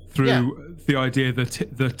 Kyle? Through the idea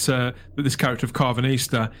that this character of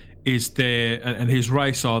Carvanista is there, and his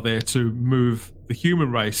race are there to move the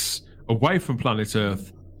human race away from planet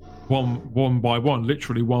Earth, one by one,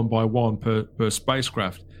 literally one by one per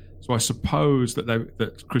spacecraft. So I suppose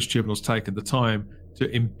that Chris Chibnall's taken the time to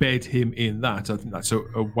embed him in that. I think that's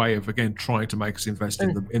a way of, again, trying to make us invest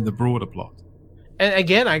in the broader plot. And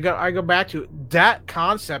again, I go back to that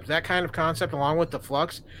concept, that kind of concept, along with the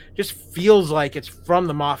Flux, just feels like it's from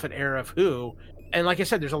the Moffat era of Who. And like I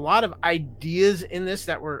said, there's a lot of ideas in this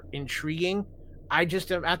that were intriguing. I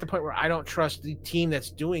just am at the point where I don't trust the team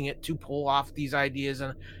that's doing it to pull off these ideas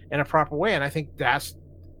in a proper way. And I think that's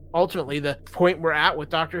ultimately the point we're at with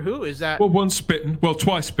Doctor Who, is that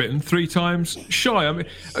twice bitten, 3 times shy. I mean,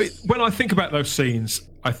 when I think about those scenes,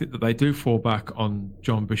 I think that they do fall back on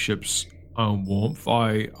John Bishop's own warmth.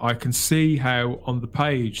 I can see how on the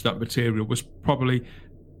page that material was probably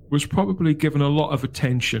given a lot of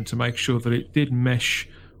attention to make sure that it did mesh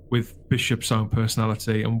with Bishop's own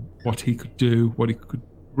personality and what he could do, what he could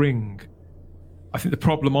bring. I think the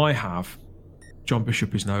problem I have, John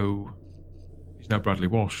Bishop is no Bradley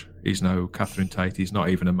Walsh. He's no Catherine Tate. He's not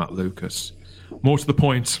even a Matt Lucas. More to the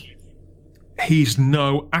point, he's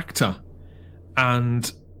no actor.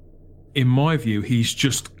 And in my view, he's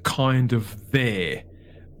just kind of there.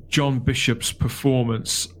 John Bishop's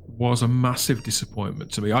performance was a massive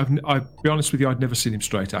disappointment to me. I'll be honest with you, I'd never seen him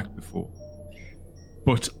straight act before.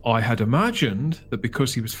 But I had imagined that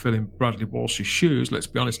because he was filling Bradley Walsh's shoes, let's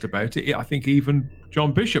be honest about it, I think even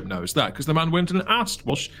John Bishop knows that, because the man went and asked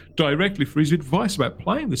Walsh directly for his advice about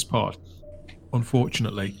playing this part.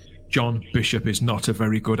 Unfortunately, John Bishop is not a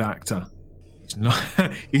very good actor.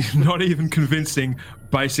 He's not even convincing,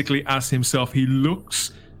 basically, as himself. He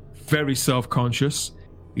looks very self-conscious.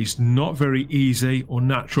 He's not very easy or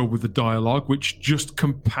natural with the dialogue, which just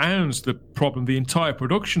compounds the problem the entire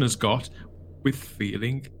production has got with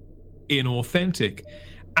feeling inauthentic.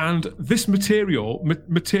 And this material,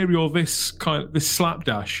 this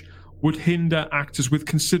slapdash, would hinder actors with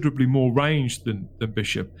considerably more range than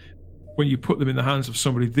Bishop. When you put them in the hands of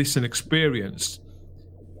somebody this inexperienced,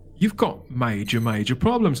 you've got major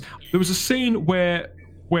problems. There was a scene where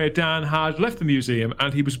Dan had left the museum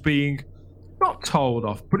and he was being, not told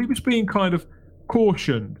off, but he was being kind of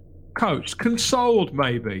cautioned, coached, consoled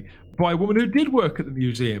maybe, by a woman who did work at the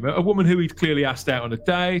museum, a woman who he'd clearly asked out on a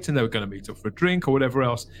date and they were going to meet up for a drink or whatever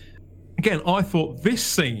else. Again, I thought this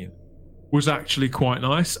scene was actually quite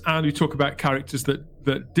nice. And we talk about characters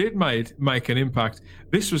that did make an impact.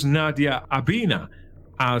 This was Nadia Abina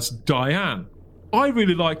as Diane. I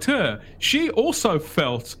really liked her. She also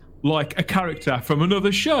felt like a character from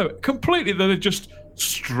another show, completely, that had just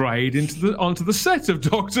strayed onto the set of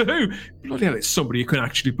Doctor Who. Bloody hell, it's somebody you can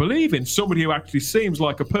actually believe in, somebody who actually seems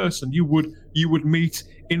like a person you would meet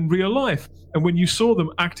in real life. And when you saw them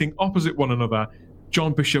acting opposite one another,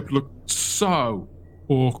 John Bishop looked so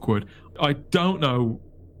awkward. I don't know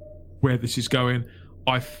where this is going.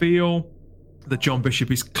 I feel that John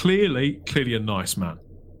Bishop is clearly a nice man,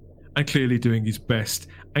 and clearly doing his best,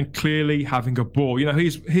 and clearly having a ball. You know,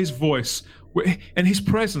 his voice and his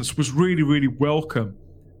presence was really welcome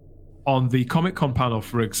on the Comic-Con panel,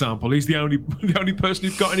 for example. He's the only person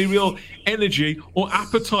who's got any real energy or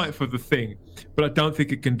appetite for the thing. But I don't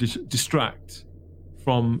think it can distract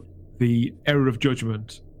from the error of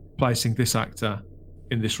judgment placing this actor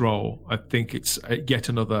in this role. I think it's yet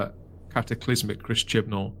another cataclysmic Chris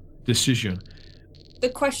Chibnall decision. The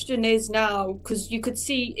question is now, because you could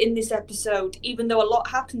see in this episode, even though a lot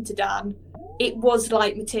happened to Dan, it was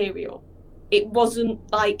light material. It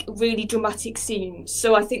wasn't like really dramatic scenes.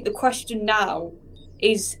 So I think the question now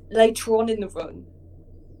is later on in the run,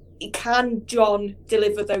 can John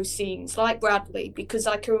deliver those scenes like Bradley? Because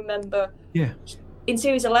I can remember in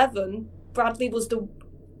series 11, Bradley was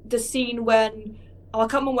the scene when, I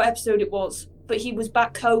can't remember what episode it was, but he was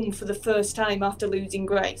back home for the first time after losing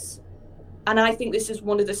Grace. And I think this is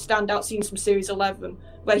one of the standout scenes from series 11,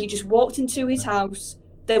 where he just walked into his house,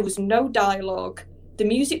 there was no dialogue, the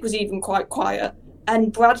music was even quite quiet,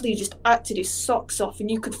 and Bradley just acted his socks off, and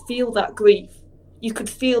you could feel that grief. You could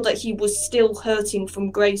feel that he was still hurting from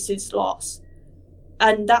Grace's loss.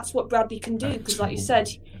 And that's what Bradley can do, because like you said,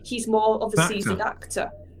 he's more of a seasoned actor.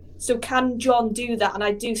 So can John do that? And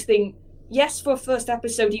I do think, yes, for a first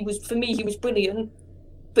episode, he was brilliant,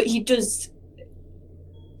 but he does...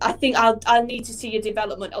 I think I'll need to see a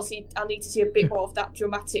development. I'll need to see a bit more of that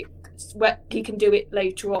dramatic, where he can do it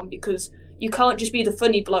later on, because you can't just be the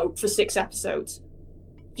funny bloke for 6 episodes.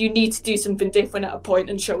 You need to do something different at a point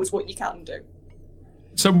and show us what you can do.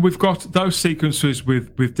 So we've got those sequences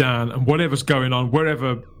with Dan and whatever's going on,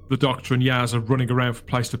 wherever the Doctor and Yaz are running around from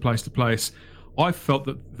place to place to place. I felt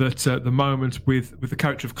that the moment with the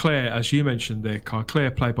character of Claire, as you mentioned there, Claire,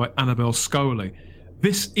 played by Annabelle Scully,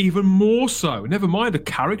 this even more so. Never mind a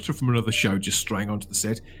character from another show just straying onto the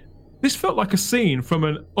set. This felt like a scene from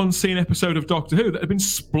an unseen episode of Doctor Who that had been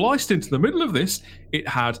spliced into the middle of this. It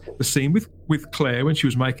had the scene with Claire when she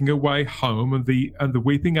was making her way home, and the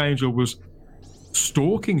Weeping Angel was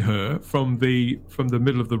stalking her from the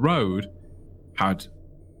middle of the road. Had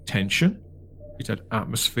tension. It had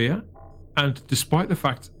atmosphere. And despite the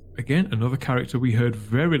fact, again, another character we heard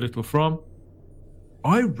very little from,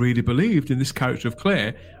 I really believed in this character of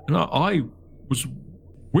Claire, and I was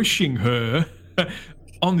wishing her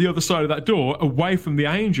on the other side of that door, away from the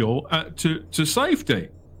Angel, to safety.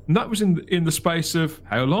 And that was in the space of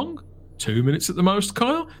how long? 2 minutes at the most,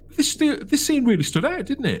 Kyle? This scene really stood out,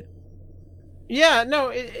 didn't it? Yeah, no,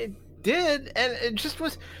 it did, and it just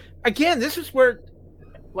was. Again, this is where,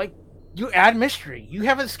 like, you add mystery. You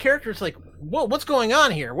have this character. It's like, whoa, what's going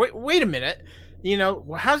on here? Wait a minute. You know,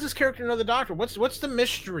 how's this character know the Doctor? What's the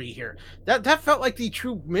mystery here? That felt like the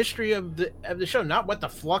true mystery of the show, not what the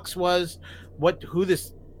flux was, who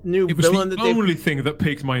this new villain. It was the only thing that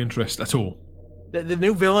piqued my interest at all. The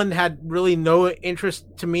new villain had really no interest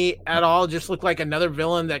to me at all. Just looked like another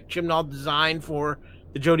villain that Chibnall designed for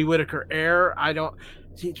the Jodie Whittaker heir.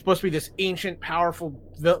 He's supposed to be this ancient, powerful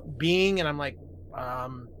being, and I'm like,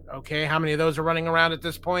 okay, how many of those are running around at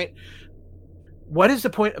this point? what is the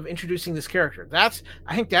point of introducing this character?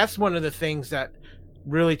 I think that's one of the things that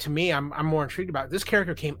really, to me, I'm more intrigued about. This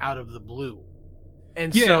character came out of the blue.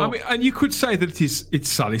 And yeah, so, I mean, and you could say that it's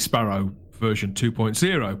Sally Sparrow version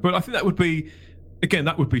 2.0, but I think that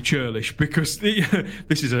would be churlish, because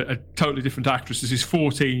this is a totally different actress. This is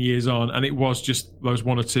 14 years on, and it was just those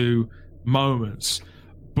one or two moments.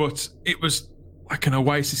 But it was like an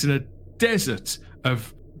oasis in a desert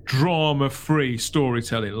of drama-free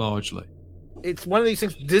storytelling, largely. it's one of these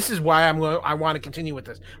things. This is why I want to continue with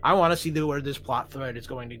this. I want to see where this plot thread is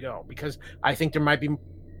going to go, because I think there might be,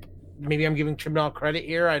 maybe I'm giving Chibnall credit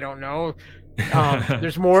here, I don't know.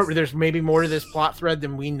 There's maybe more to this plot thread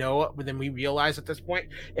than we realize at this point,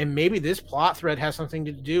 and maybe this plot thread has something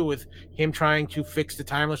to do with him trying to fix the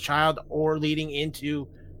Timeless Child, or leading into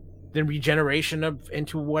the regeneration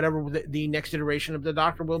into whatever the next iteration of the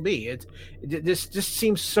Doctor will be. This just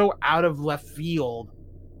seems so out of left field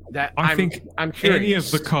that I'm curious. Any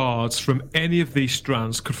of the cards from any of these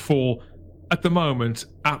strands could fall at the moment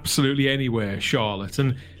absolutely anywhere, Charlotte,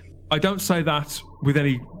 and I don't say that with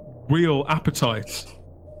any real appetite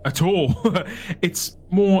at all. It's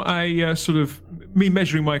more a sort of me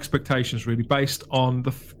measuring my expectations, really, based on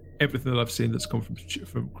everything that I've seen that's come from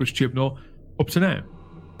Chris Chibnall up to now.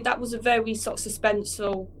 That was a very sort of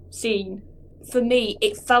suspenseful scene. For me,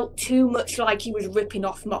 it felt too much like he was ripping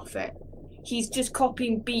off Moffat. He's just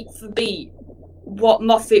copying beat for beat what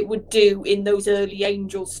Moffat would do in those early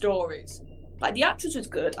Angel stories. Like, the actress was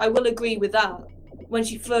good, I will agree with that. When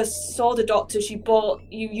she first saw the Doctor,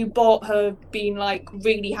 you bought her being like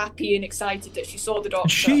really happy and excited that she saw the Doctor.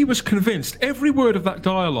 She was convinced, every word of that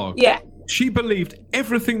dialogue. Yeah. She believed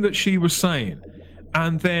everything that she was saying.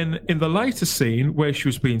 And then in the later scene where she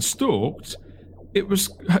was being stalked, it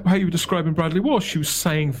was how you were describing Bradley Walsh. She was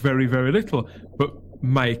saying very, very little, but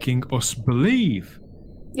making us believe.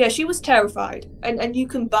 Yeah, she was terrified, and you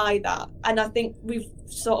can buy that. And I think we've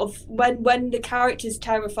sort of, when the character's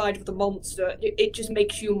terrified of the monster, it just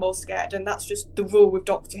makes you more scared, and that's just the rule with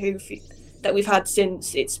Doctor Who that we've had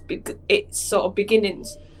since its sort of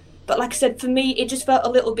beginnings. But like I said, for me, it just felt a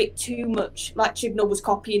little bit too much like Chibnall was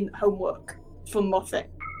copying homework from Moffat,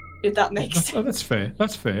 if that makes sense. Oh, that's fair.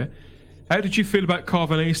 That's fair. How did you feel about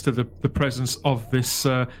Carvanista, the presence of this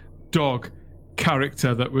dog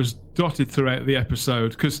character that was dotted throughout the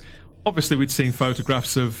episode? Because obviously we'd seen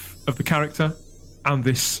photographs of the character and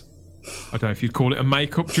this, I don't know if you'd call it a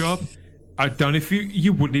makeup job. I don't know if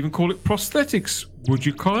you wouldn't even call it prosthetics, would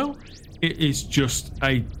you, Kyle? It is just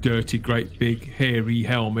a dirty, great big hairy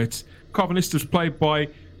helmet. Carvanista was played by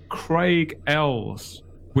Craig Ells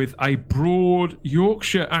with a broad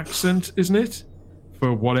Yorkshire accent, isn't it?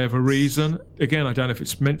 For whatever reason. Again, I don't know if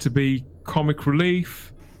it's meant to be comic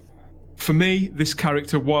relief. For me, this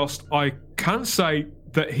character, whilst I can say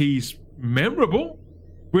that he's memorable,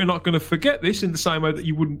 we're not going to forget this in the same way that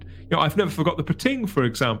you wouldn't. I've never forgot the Pating, for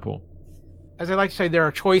example. As I like to say, there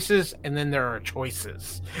are choices, and then there are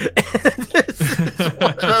choices.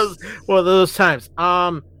 one of those times.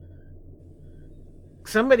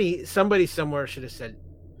 Somebody somewhere should have said,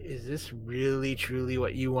 "Is this really truly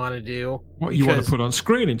what you want to do? What you want to put on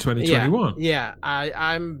screen in 2021?" Yeah.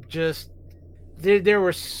 I'm just. There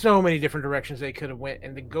were so many different directions they could have went,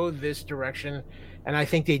 and to go this direction, and I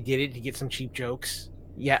think they did it to get some cheap jokes.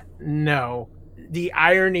 Yeah, no. The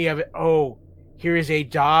irony of it, here is a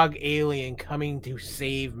dog alien coming to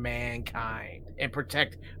save mankind and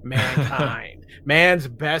protect mankind. Man's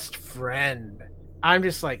best friend. I'm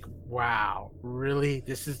just like, wow, really?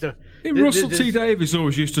 This is the... Russell T Davies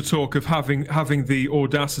always used to talk of having the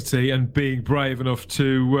audacity and being brave enough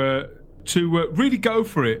to really go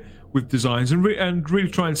for it with designs and really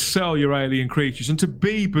try and sell your alien creatures and to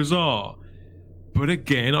be bizarre. But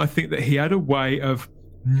again, I think that he had a way of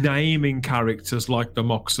naming characters like the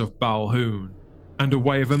Mox of Balhoun and a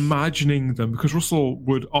way of imagining them, because Russell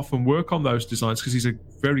would often work on those designs because he's a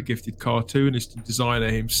very gifted cartoonist and designer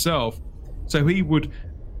himself. So he would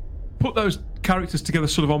put those characters together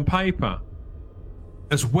sort of on paper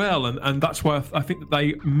as well, and that's why I think that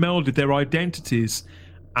they melded their identities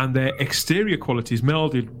and their exterior qualities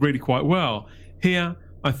melded really quite well. Here,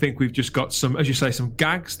 I think we've just got some, as you say, some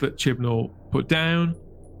gags that Chibnall put down.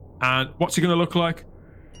 And what's he going to look like?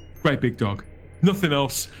 Great big dog. Nothing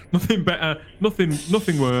else. Nothing better.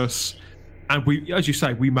 Nothing worse. And we, as you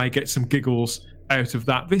say, we may get some giggles out of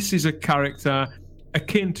that. This is a character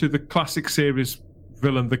akin to the classic series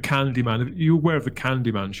villain, the Candyman. Are you aware of the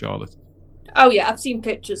Candyman, Charlotte? Oh yeah, I've seen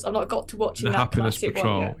pictures. I've not got to watch the Happiness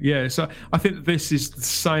Patrol. One, yeah, so I think this is the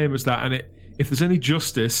same as that. And if there's any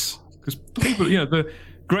justice, because people,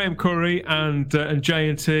 Graham Curry and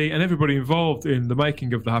J&T and everybody involved in the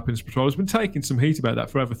making of the Happiness Patrol has been taking some heat about that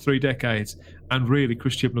for over 3 decades. And really,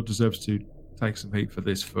 Chris Chibnall deserves to take some heat for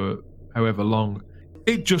this for however long.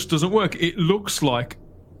 It just doesn't work. It looks like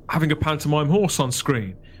having a pantomime horse on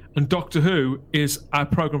screen. And Doctor Who is a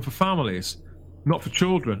programme for families, not for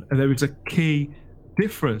children. And there is a key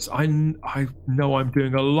difference. I know I'm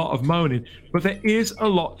doing a lot of moaning, but there is a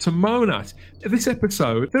lot to moan at. This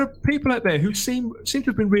episode, there are people out there who seem to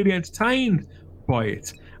have been really entertained by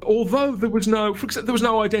it. Although there was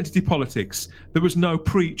no identity politics, there was no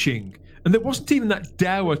preaching, and there wasn't even that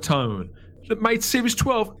dour tone that made Series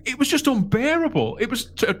 12, it was just unbearable. It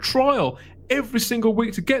was a trial every single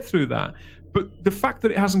week to get through that. But the fact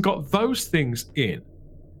that it hasn't got those things in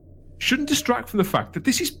shouldn't distract from the fact that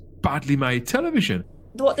this is badly made television.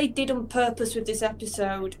 What they did on purpose with this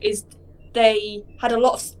episode is they had a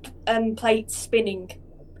lot of plates spinning,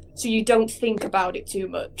 so you don't think about it too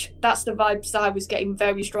much. That's the vibes I was getting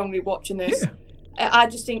very strongly watching this. Yeah. I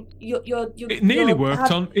just think it nearly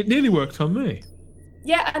worked on me.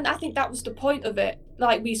 Yeah, and I think that was the point of it.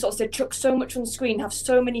 Like we sort of said, chuck so much on screen, have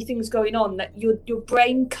so many things going on that your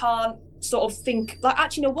brain can't sort of think. Like,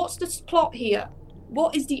 actually, no, what's the plot here?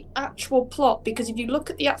 What is the actual plot? Because if you look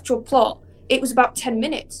at the actual plot, it was about 10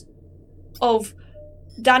 minutes of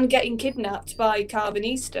Dan getting kidnapped by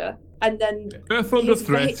Carbonista, and then Earth under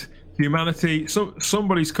threat, humanity.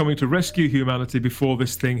 Somebody's coming to rescue humanity before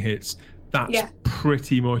this thing hits. That's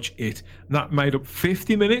pretty much it. And that made up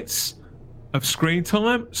 50 minutes of screen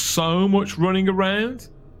time. So much running around.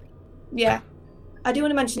 Yeah, I do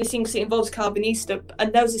want to mention this scene because it involves Carbonista,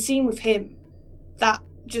 and there was a scene with him that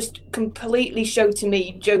just completely showed to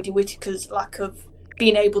me Jodie Whittaker's lack of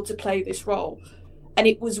being able to play this role. And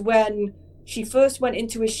it was when she first went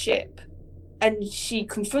into his ship and she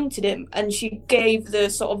confronted him and she gave the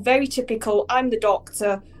sort of very typical, I'm the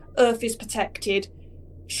Doctor, Earth is protected,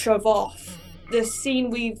 shove off. The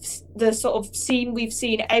sort of scene we've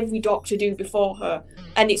seen every Doctor do before her,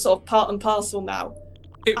 and it's sort of part and parcel now.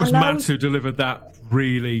 It was Matt who delivered that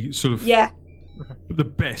really sort of the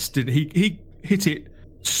best. He hit it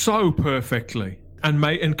so perfectly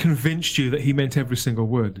and convinced you that he meant every single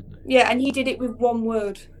word, didn't he? Yeah, and he did it with one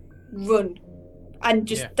word, run. And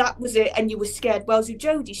just that was it, and you were scared. Whereas with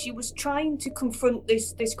Jodie, she was trying to confront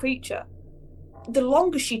this creature. The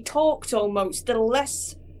longer she talked almost, the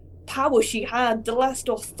less power she had, the less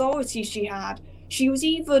authority she had. She was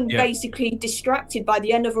even basically distracted by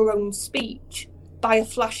the end of her own speech by a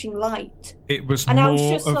flashing light. It was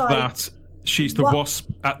more of that. She's the wasp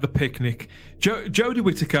at the picnic. Jodie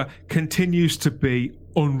Whittaker continues to be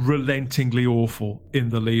unrelentingly awful in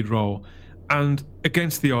the lead role. And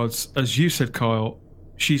against the odds, as you said, Kyle,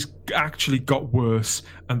 she's actually got worse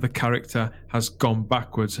and the character has gone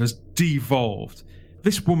backwards, has devolved.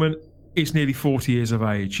 This woman is nearly 40 years of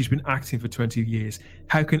age. She's been acting for 20 years.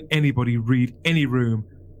 How can anybody read any room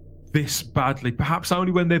this badly? Perhaps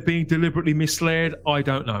only when they're being deliberately misled. I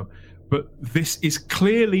don't know. But this is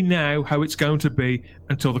clearly now how it's going to be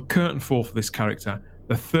until the curtain falls for this character.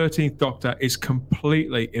 The 13th Doctor is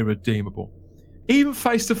completely irredeemable. Even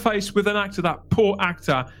face to face with an actor, that poor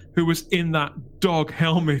actor who was in that dog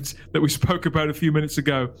helmet that we spoke about a few minutes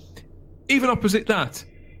ago, even opposite that,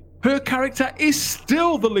 her character is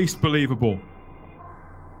still the least believable.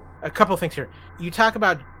 A couple of things here. You talk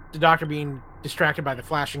about the Doctor being distracted by the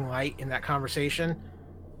flashing light in that conversation.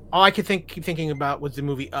 All I could keep thinking about was the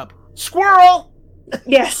movie Up. Squirrel!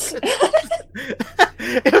 Yes. So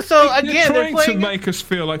again, they're trying to make us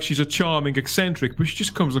feel like she's a charming eccentric, but she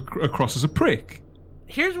just comes across as a prick.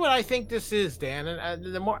 Here's what I think this is, Dan, and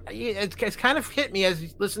the more it's kind of hit me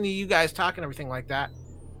as listening to you guys talk and everything like that.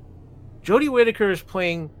 Jodie Whittaker is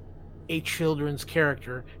playing a children's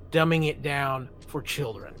character, dumbing it down for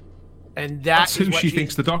children, and that's who she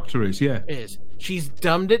thinks the Doctor is. Yeah, she's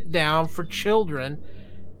dumbed it down for children.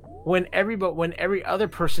 When every other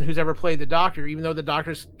person who's ever played the Doctor, even though the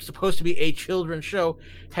Doctor is supposed to be a children's show,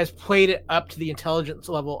 has played it up to the intelligence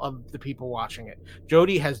level of the people watching it.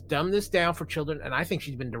 Jodie has dumbed this down for children, and I think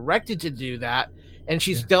she's been directed to do that, and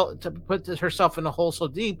she's dealt to put herself in a hole so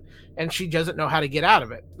deep, and she doesn't know how to get out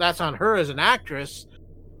of it. That's on her as an actress.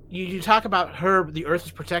 You talk about her, the Earth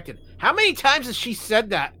is protected. How many times has she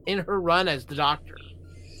said that in her run as the Doctor?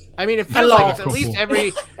 I mean, it feels like it's at least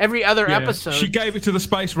every other episode. She gave it to the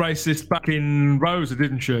space racist back in Rosa,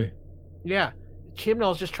 didn't she? Yeah.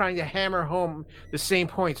 Chibnall's just trying to hammer home the same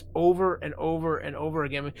points over and over and over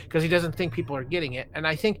again because he doesn't think people are getting it. And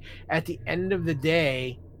I think at the end of the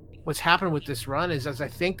day, what's happened with this run is I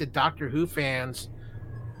think the Doctor Who fans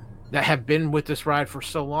that have been with this ride for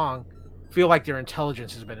so long feel like their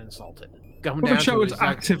intelligence has been insulted. come Well, down the show to has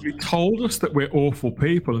actively told us that we're awful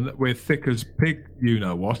people and that we're thick as pig, you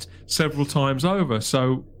know what, several times over.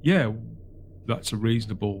 So, yeah, that's a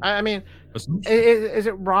reasonable. I mean, assumption. is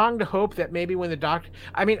it wrong to hope that maybe when the doctor?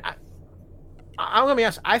 I mean, I'm gonna be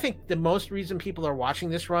honest. I think the most reason people are watching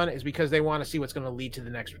this run is because they want to see what's going to lead to the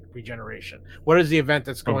next regeneration. What is the event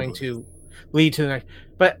that's going to lead to the next?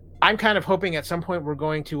 But I'm kind of hoping at some point we're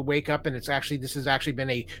going to wake up and this has actually been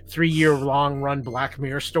a 3-year long run Black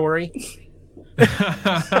Mirror story.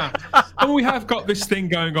 And we have got this thing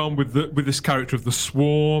going on with this character of the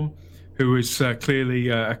Swarm, who is clearly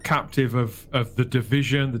a captive of the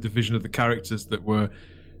division of the characters that were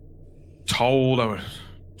told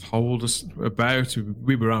us about.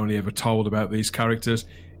 We were only ever told about these characters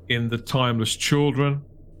in the Timeless Children,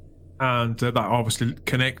 and that obviously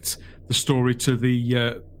connects the story to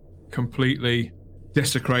the completely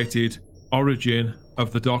desecrated origin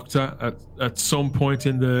of the Doctor at some point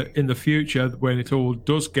in the future, when it all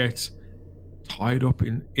does get tied up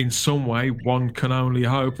in some way. One can only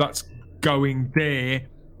hope that's going there.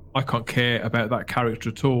 I can't care about that character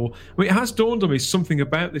at all. I mean, it has dawned on me something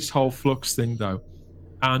about this whole Flux thing, though.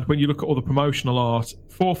 And when you look at all the promotional art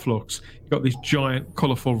for Flux, you've got these giant,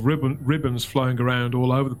 colourful ribbons flowing around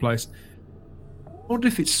all over the place. I wonder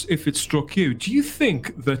if it struck you. Do you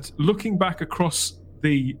think that, looking back across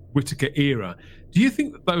the Whittaker era, do you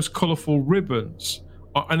think that those colourful ribbons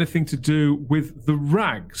are anything to do with the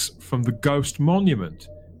rags from the Ghost Monument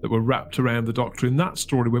that were wrapped around the Doctor in that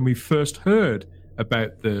story when we first heard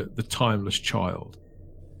about the Timeless Child?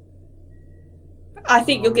 I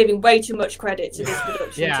think you're giving way too much credit to this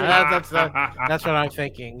production. Yeah, that's what I'm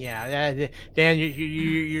thinking. Yeah, Dan,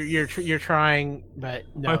 you're trying, but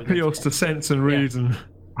no. Appeals to sense and reason.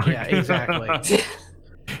 Yeah, exactly.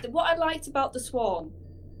 What I liked about the Swarm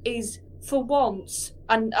is, for once,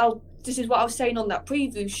 and this is what I was saying on that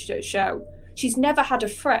preview show, she's never had a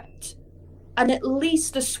threat, and at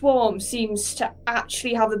least the Swarm seems to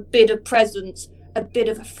actually have a bit of presence, a bit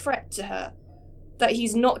of a threat to her. That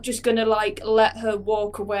he's not just going to let her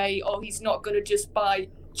walk away, or he's not going to just by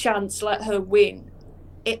chance let her win.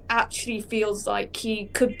 It actually feels like he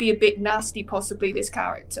could be a bit nasty, possibly, this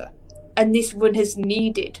character. And this run has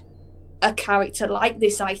needed a character like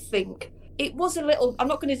this, I think. It was a little, I'm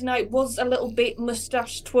not going to deny, it was a little bit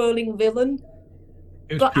mustache twirling villain.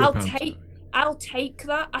 But I'll take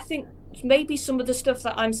that. I think maybe some of the stuff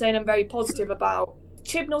that I'm saying I'm very positive about.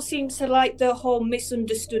 Chibnall seems to like the whole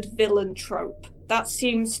misunderstood villain trope. That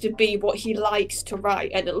seems to be what he likes to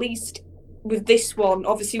write, and at least with this one,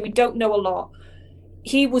 obviously we don't know a lot.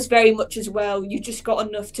 He was very much as well, you just got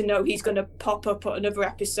enough to know he's going to pop up at another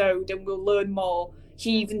episode and we'll learn more.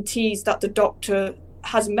 He even teased that the Doctor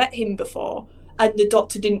has met him before and the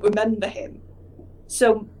Doctor didn't remember him.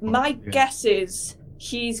 So my guess is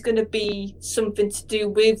he's going to be something to do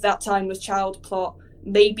with that Timeless Child plot.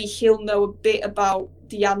 Maybe he'll know a bit about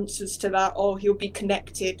the answers to that, or he'll be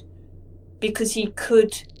connected. Because he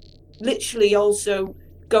could literally also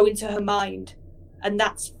go into her mind, and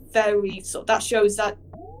that shows that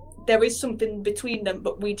there is something between them,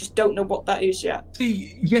 but we just don't know what that is yet.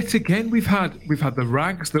 See, yet again, we've had the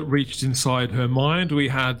rags that reached inside her mind. We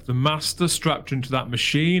had the Master strapped into that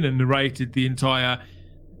machine and narrated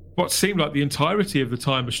what seemed like the entirety of the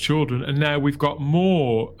Timeless Children, and now we've got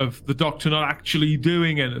more of the Doctor not actually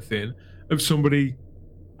doing anything, of somebody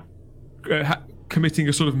committing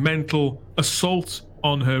a sort of mental assault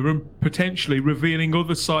on her and potentially revealing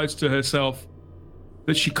other sides to herself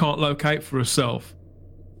that she can't locate for herself.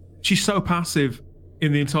 She's so passive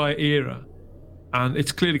in the entire era, and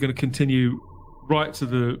it's clearly going to continue right to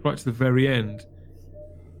the very end.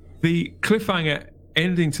 The cliffhanger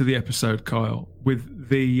ending to the episode, Kyle, with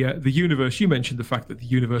the universe. You mentioned the fact that the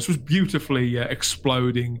universe was beautifully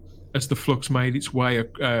exploding as the flux made its way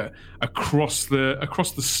across the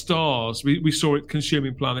stars. We saw it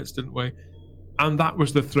consuming planets, didn't we? And that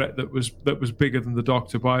was the threat that was bigger than the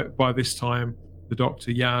Doctor. By this time, the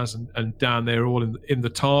Doctor, Yaz, and Dan, they're all in the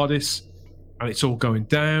TARDIS, and it's all going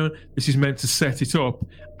down. This is meant to set it up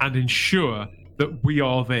and ensure that we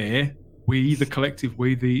are there. We, the collective,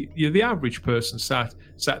 the average person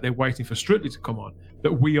sat there waiting for Strictly to come on,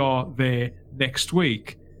 that we are there next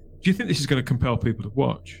week. Do you think this is going to compel people to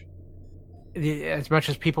watch? As much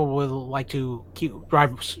as people would like to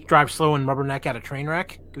drive slow and rubberneck at a train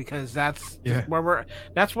wreck, because that's where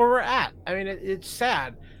we're at. I mean, it's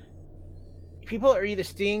sad. People are either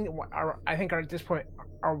I think at this point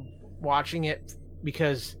are watching it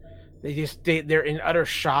because they're in utter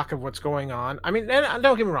shock of what's going on. I mean, and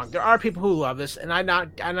don't get me wrong, there are people who love this, and I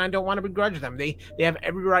don't want to begrudge them. They have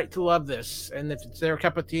every right to love this, and if it's their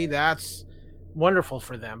cup of tea, that's wonderful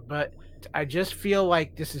for them. But I just feel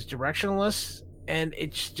like this is directionless, and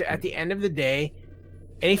it's at the end of the day,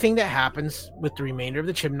 anything that happens with the remainder of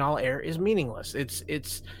the Chibnall era is meaningless.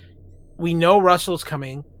 It's we know Russell's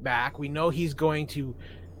coming back. We know he's going to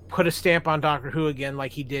put a stamp on Doctor Who again,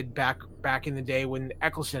 like he did back in the day when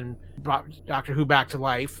Eccleston brought Doctor Who back to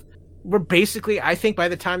life. We're basically, I think by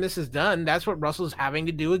the time this is done, that's what Russell's having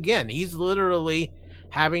to do again. He's literally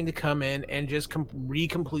having to come in and just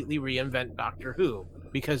completely reinvent Doctor Who,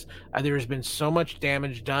 because there's been so much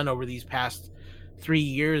damage done over these past 3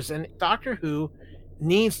 years, and Doctor Who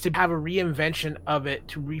needs to have a reinvention of it,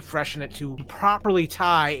 to refreshen it, to properly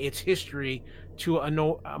tie its history to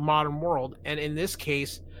a modern world. And in this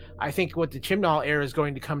case, I think what the Chibnall era is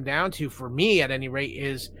going to come down to, for me at any rate,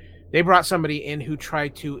 is they brought somebody in who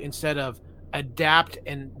tried to, instead of adapt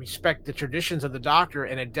and respect the traditions of the Doctor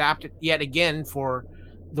and adapt it yet again for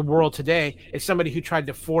the world today, it's somebody who tried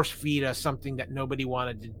to force feed us something that nobody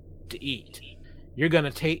wanted to eat. You're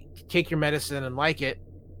going to take your medicine and like it,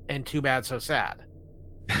 and too bad, so sad.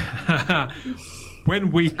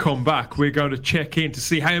 When we come back, we're going to check in to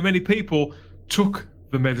see how many people took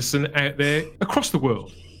the medicine out there across the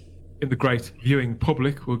world. In the great viewing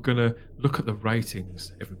public, we're going to look at the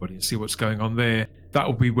ratings, everybody, and see what's going on there. That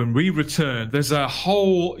will be when we return. There's a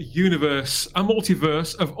whole universe, a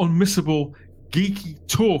multiverse of unmissable geeky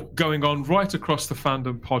talk going on right across the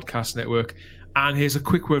Fandom Podcast Network. And here's a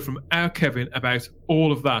quick word from our Kevin about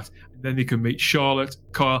all of that. And then you can meet Charlotte,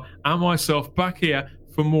 Kyle, and myself back here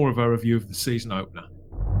for more of our review of the season opener.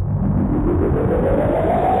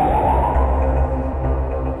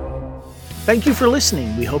 Thank you for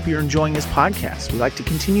listening. We hope you're enjoying this podcast. We'd like to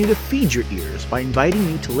continue to feed your ears by inviting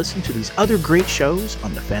you to listen to these other great shows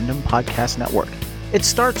on the Fandom Podcast Network. It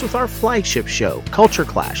starts with our flagship show, Culture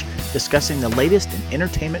Clash, discussing the latest in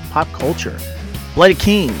entertainment pop culture. Bloody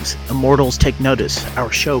Kings, Immortals Take Notice,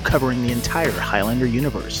 our show covering the entire Highlander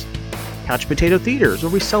universe. Couch Potato Theaters,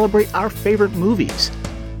 where we celebrate our favorite movies.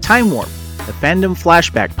 Time Warp, the Fandom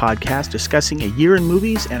Flashback podcast discussing a year in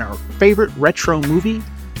movies and our favorite retro movie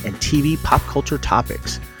and TV pop culture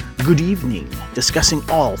topics. Good Evening, discussing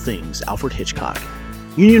all things Alfred Hitchcock.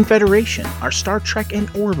 Union Federation, our Star Trek and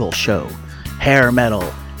Orville show. Hair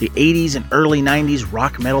Metal, the 80s and early 90s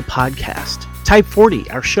rock metal podcast. Type 40,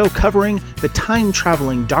 our show covering the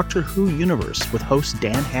time-traveling Doctor Who universe with host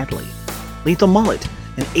Dan Hadley. Lethal Mullet,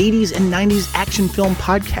 an 80s and 90s action film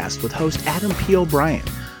podcast with host Adam P. O'Brien.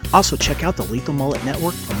 Also check out the Lethal Mullet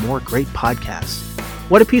Network for more great podcasts.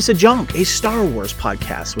 What a Piece of Junk, a Star Wars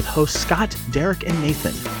podcast with hosts Scott, Derek, and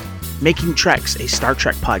Nathan. Making Treks, a Star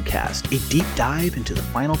Trek podcast, a deep dive into the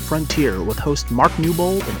final frontier with host Mark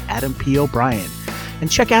Newbold and Adam P. O'Brien.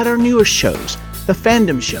 And check out our newest shows, The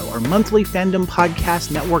Fandom Show, our monthly Fandom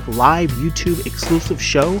Podcast Network live YouTube exclusive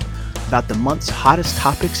show about the month's hottest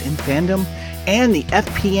topics in fandom, and the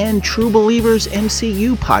FPN True Believers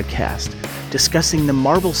MCU podcast, discussing the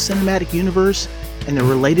Marvel Cinematic Universe and the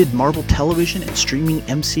related Marvel television and streaming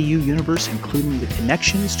MCU universe, including the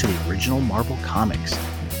connections to the original Marvel comics.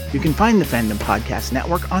 You can find the Fandom Podcast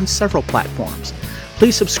Network on several platforms.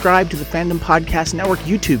 Please subscribe to the Fandom Podcast Network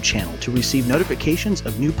YouTube channel to receive notifications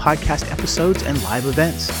of new podcast episodes and live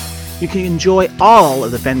events. You can enjoy all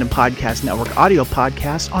of the Fandom Podcast Network audio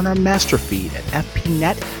podcasts on our master feed at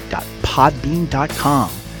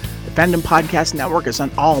fpnet.podbean.com. The Fandom Podcast Network is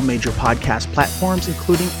on all major podcast platforms,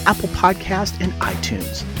 including Apple Podcast and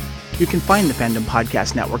iTunes. You can find the Fandom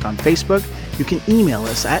Podcast Network on Facebook. You can email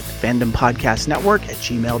us at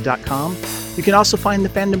fandompodcastnetwork@gmail.com. You can also find the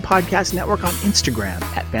Fandom Podcast Network on Instagram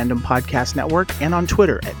at Fandom Podcast Network and on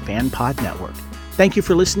Twitter at FanPod Network. Thank you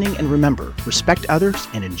for listening, and remember, respect others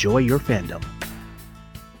and enjoy your fandom.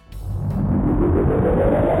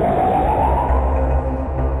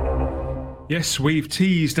 Yes, we've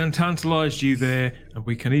teased and tantalised you there, and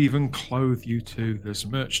we can even clothe you too. There's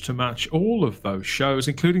merch to match all of those shows,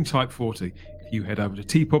 including Type 40. If you head over to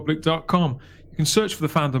tpublic.com, you can search for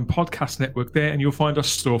the Fandom Podcast Network there, and you'll find a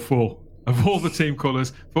store full of all the team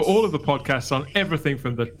colours for all of the podcasts on everything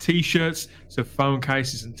from the t-shirts to phone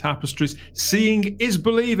cases and tapestries. Seeing is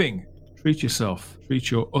believing. Treat yourself,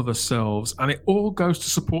 treat your other selves, and it all goes to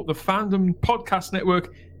support the Fandom Podcast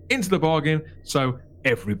Network into the bargain, so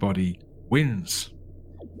everybody wins.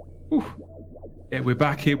 Whew. Yeah, we're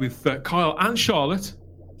back here with Kyle and Charlotte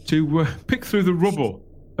to pick through the rubble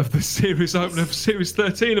of the series opener of Series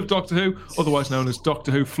 13 of Doctor Who, otherwise known as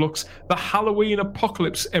Doctor Who Flux, the Halloween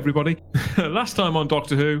Apocalypse, everybody. Last time on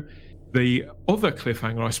Doctor Who, the other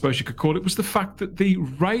cliffhanger, I suppose you could call it, was the fact that the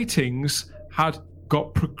ratings had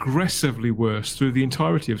got progressively worse through the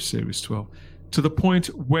entirety of Series 12, to the point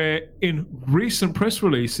where in recent press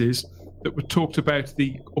releases, that were talked about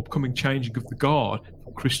the upcoming changing of the guard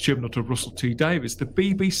from Chris Chibnall to Russell T Davies, the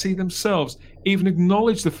BBC themselves even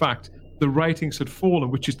acknowledged the fact the ratings had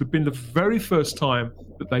fallen, which has been the very first time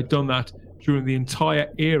that they'd done that during the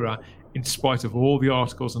entire era, in spite of all the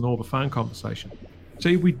articles and all the fan conversation.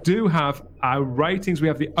 So we do have our ratings. We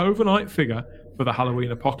have the overnight figure for the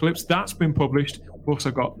Halloween Apocalypse. That's been published. We've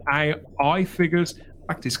also got AI figures.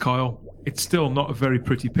 Practice, Kyle. It's still not a very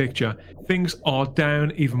pretty picture. Things are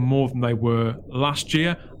down even more than they were last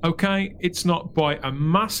year. Okay, it's not by a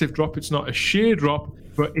massive drop. It's not a sheer drop,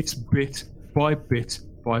 but it's bit by bit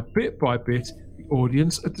by bit by bit. The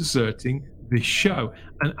audience are deserting this show,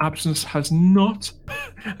 and absence has not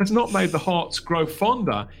made the hearts grow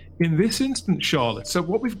fonder in this instance, Charlotte. So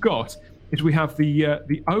what we've got is we have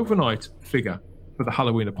the overnight figure for the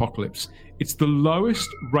Halloween Apocalypse. It's the lowest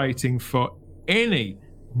rating for any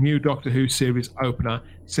new Doctor Who series opener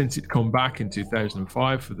since it come back in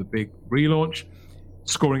 2005 for the big relaunch,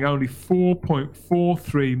 scoring only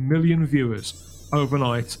 4.43 million viewers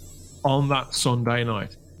overnight on that Sunday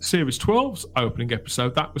night. Series 12's opening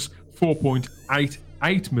episode, that was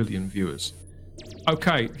 4.88 million viewers.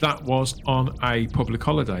 Okay, that was on a public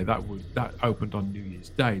holiday. That opened on New Year's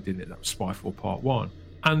Day, didn't it? That was Spyfall Part 1.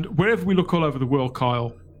 And wherever we look all over the world,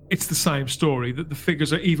 Kyle, it's the same story, that the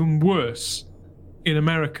figures are even worse in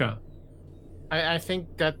America. I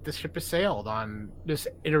think that the ship has sailed on this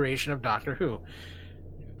iteration of Doctor Who.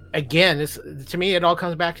 Again, to me, it all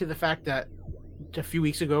comes back to the fact that a few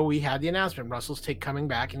weeks ago we had the announcement, Russell's coming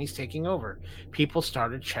back and he's taking over. People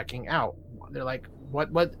started checking out. They're like,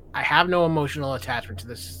 what? I have no emotional attachment to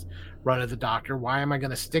this run of the Doctor. Why am I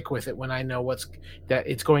going to stick with it when I know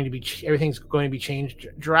everything's going to be changed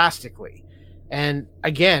drastically? And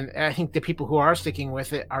again, I think the people who are sticking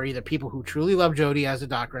with it are either people who truly love Jodie as a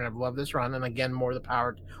Doctor and have loved this run, and again,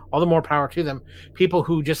 all the more power to them. People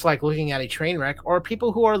who just like looking at a train wreck, or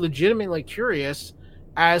people who are legitimately curious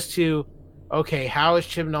as to, okay, how is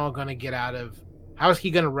Chibnall going to get out of? How is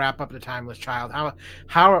he going to wrap up the Timeless Child?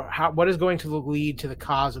 How what is going to lead to the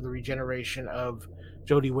cause of the regeneration of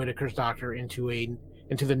Jodie Whittaker's Doctor into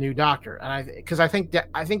the new Doctor? And I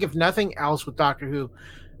think if nothing else with Doctor Who,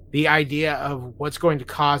 the idea of what's going to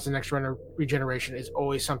cause the next run of regeneration is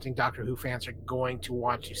always something Doctor Who fans are going to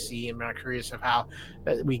want to see, and are curious of how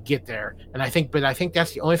we get there. And I think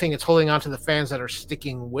that's the only thing that's holding on to the fans that are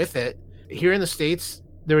sticking with it. Here in the States,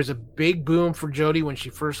 there was a big boom for Jodie when she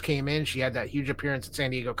first came in. She had that huge appearance at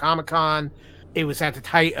San Diego Comic-Con. It was at the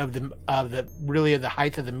height of the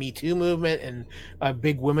height of the Me Too movement and a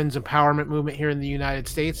big women's empowerment movement here in the United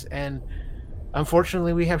States. And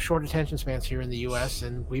unfortunately, we have short attention spans here in the U.S.,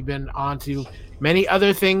 and we've been on to many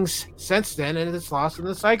other things since then, and it's lost in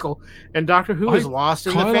the cycle. And Doctor Who is lost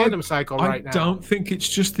in the fandom cycle right now. I don't think it's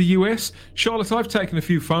just the U.S. Charlotte, I've taken a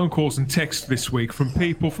few phone calls and texts this week from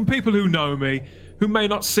people who know me, who may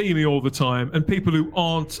not see me all the time, and people who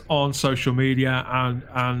aren't on social media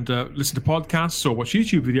and listen to podcasts or watch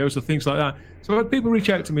YouTube videos or things like that. So I had people reach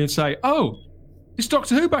out to me and say, "Oh, is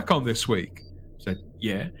Doctor Who back on this week?" I said,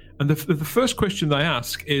 "Yeah." And the first question they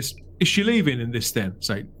ask is she leaving in this then? I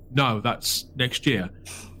say, "No, that's next year."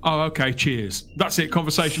 "Oh, okay, cheers." That's it,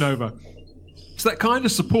 conversation over. So that kind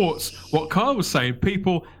of supports what Carl was saying.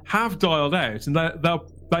 People have dialed out, and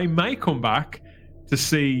they may come back to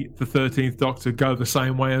see the 13th Doctor go the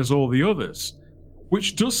same way as all the others,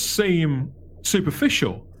 which does seem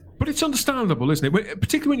superficial, but it's understandable, isn't it?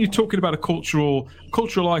 Particularly when you're talking about a cultural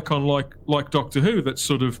icon like Doctor Who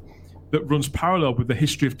that runs parallel with the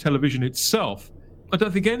history of television itself. I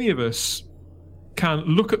don't think any of us can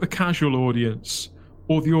look at the casual audience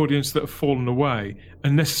or the audience that have fallen away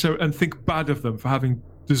and think bad of them for having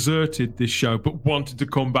deserted this show but wanted to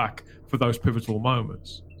come back for those pivotal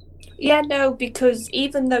moments. Yeah, no, because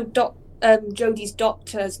even though Jodie's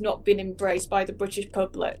Doctor has not been embraced by the British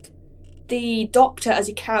public, the Doctor as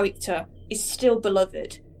a character is still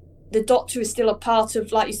beloved. The Doctor is still a part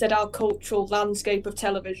of, like you said, our cultural landscape of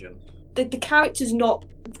television. The character's not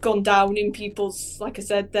gone down in people's, like I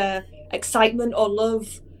said, their excitement or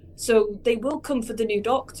love. So they will come for the new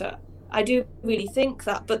Doctor. I do really think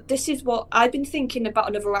that. But this is what I've been thinking about,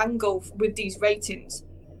 another angle with these ratings.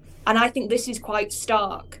 And I think this is quite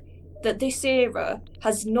stark, that this era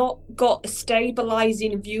has not got a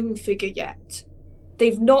stabilising viewing figure yet.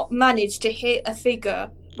 They've not managed to hit a figure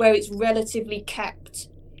where it's relatively kept.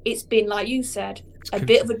 It's been, like you said, a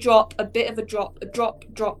bit of a drop, a bit of a drop, a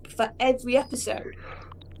drop for every episode.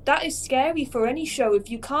 That is scary for any show. If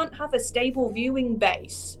you can't have a stable viewing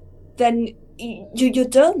base, then you're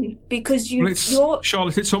done, because you're...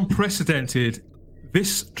 Charlotte, it's unprecedented.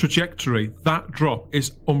 This trajectory, that drop,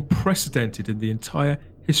 is unprecedented in the entire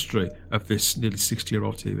history of this nearly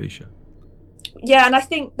 60-year-old TV show. Yeah, and I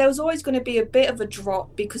think there was always going to be a bit of a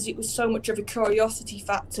drop because it was so much of a curiosity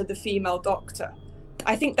factor, the female Doctor.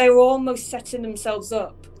 I think they were almost setting themselves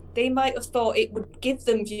up. They might have thought it would give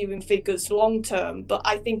them viewing figures long term, but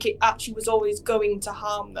I think it actually was always going to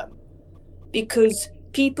harm them. Because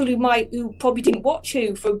people who probably didn't watch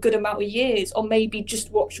Who for a good amount of years, or maybe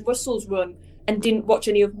just watched Russell's run and didn't watch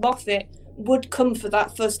any of Moffat, would come for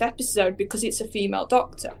that first episode because it's a female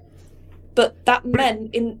Doctor. But that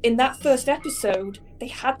meant in that first episode, they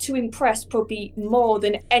had to impress probably more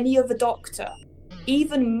than any other Doctor.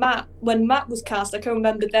 Even Matt, when Matt was cast, I can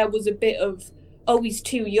remember there was a bit of, oh, he's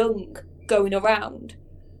too young going around.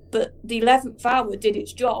 But the 11th Hour did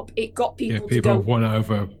its job. It got people to go. Won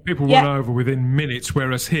over. People won over within minutes,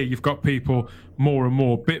 whereas here you've got people more and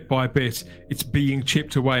more, bit by bit, it's being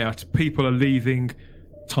chipped away at. People are leaving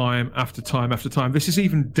time after time after time. This is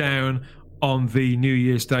even down on the New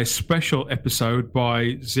Year's Day special episode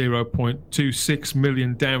by 0.26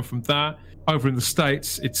 million down from that. Over in the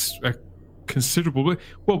States, it's a considerable...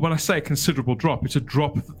 Well, when I say a considerable drop, it's a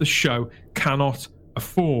drop that the show cannot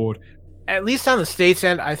afford. At least on the States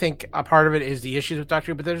end, I think a part of it is the issues with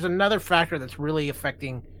Doctor Who, but there's another factor that's really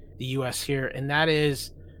affecting the U.S. here, and that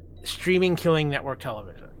is streaming killing network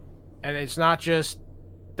television. And it's not just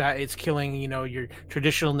that it's killing, your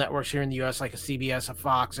traditional networks here in the U.S. like a CBS, a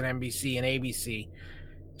Fox, an NBC, and ABC.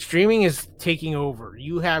 Streaming is taking over.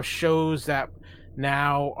 You have shows that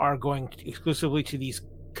now are going exclusively to these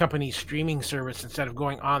companies' streaming service instead of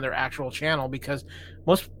going on their actual channel, because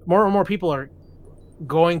more and more people are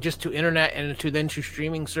going just to internet and to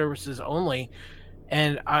streaming services only.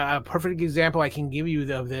 And a perfect example I can give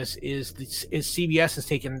you of this is CBS has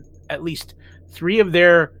taken at least 3 of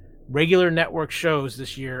their regular network shows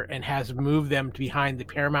this year and has moved them behind the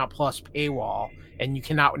Paramount Plus paywall, and you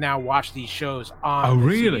cannot now watch these shows on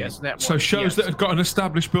CBS network. So shows that have got an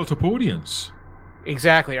established built-up audience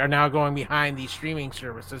exactly are now going behind these streaming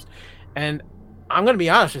services. And I'm going to be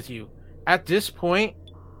honest with you, at this point,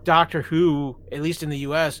 Doctor Who, at least in the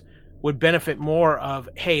US, would benefit more of,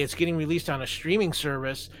 hey, it's getting released on a streaming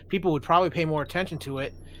service. People would probably pay more attention to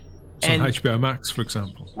it. On HBO Max, for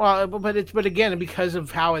example. Well, but again, because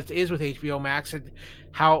of how it is with HBO Max,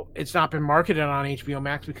 how it's not been marketed on HBO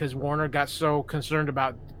Max, because Warner got so concerned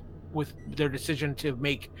about with their decision to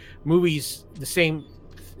make movies the same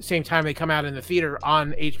time they come out in the theater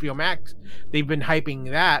on HBO Max. They've been hyping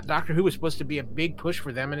that. Doctor Who was supposed to be a big push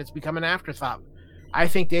for them, and it's become an afterthought. I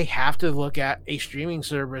think they have to look at a streaming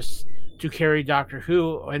service to carry Doctor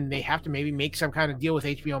Who, and they have to maybe make some kind of deal with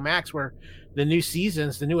HBO Max where the new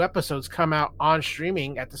seasons, the new episodes come out on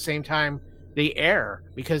streaming at the same time they air.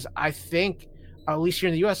 Because I think, at least here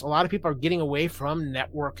in the US, a lot of people are getting away from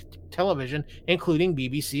network television, including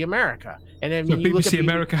BBC America. And then BBC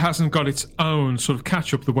America hasn't got its own sort of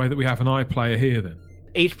catch-up the way that we have an iPlayer here then.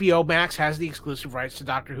 HBO Max has the exclusive rights to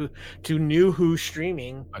Doctor Who, to new Who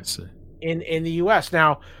streaming. I see. In the US.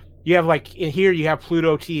 Now, you have in here you have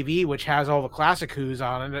Pluto TV, which has all the classic Who's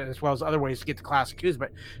on it, as well as other ways to get the classic Who's.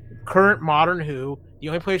 But current modern Who, the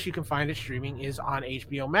only place you can find it streaming is on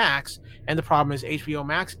HBO Max. And the problem is HBO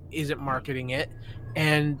Max isn't marketing it.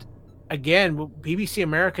 And again, BBC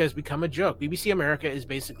America has become a joke. BBC America is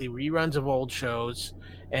basically reruns of old shows,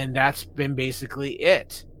 and that's been basically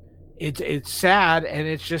it. It's sad, and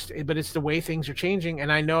but it's the way things are changing.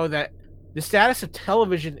 And I know that the status of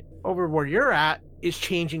television over where you're at is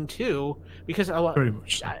changing too, because very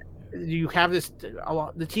much you have this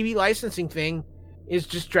the TV licensing thing is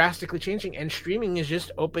just drastically changing, and streaming is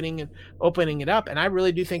just opening it up. And I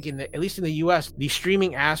really do think at least in the US, the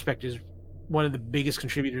streaming aspect is one of the biggest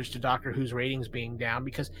contributors to Doctor Who's ratings being down,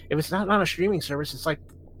 because if it's not on a streaming service, it's like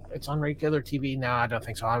it's on regular TV. No, I don't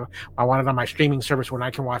think so. I want it on my streaming service when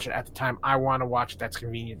I can watch it at the time I want to watch it. That's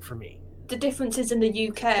convenient for me. The difference is in the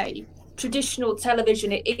UK, traditional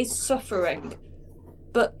television, it is suffering.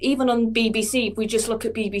 But even on BBC, if we just look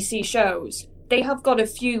at BBC shows, they have got a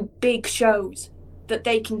few big shows that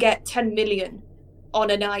they can get 10 million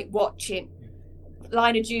on a night watching.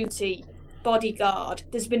 Line of Duty, Bodyguard.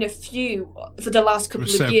 There's been a few for the last couple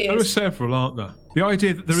of years. There are several, aren't there? The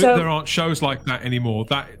idea that there aren't shows like that anymore,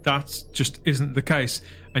 that just isn't the case.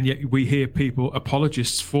 And yet we hear people,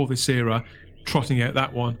 apologists for this era, trotting out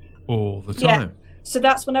that one all the time. Yeah. So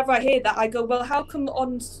that's whenever I hear that, I go, well, how come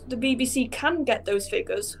on the BBC can get those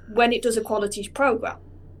figures when it does a quality programme?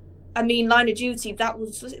 I mean, Line of Duty,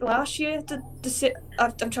 was it last year?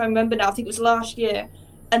 I'm trying to remember now. I think it was last year.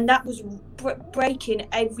 And that was breaking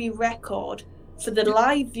every record for the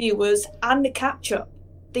live viewers and the catch-up.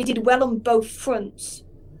 They did well on both fronts.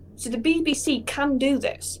 So the BBC can do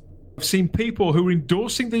this. seen people who are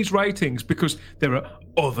endorsing these ratings because there are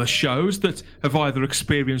other shows that have either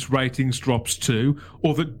experienced ratings drops too,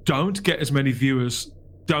 or that don't get as many viewers,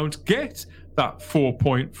 don't get that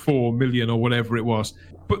 4.4 million or whatever it was.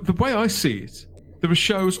 But the way I see it, there are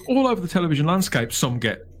shows all over the television landscape. Some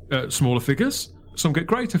get smaller figures, some get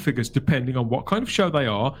greater figures, depending on what kind of show they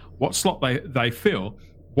are, what slot they fill,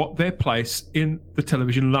 what their place in the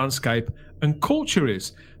television landscape and culture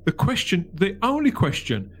is. The only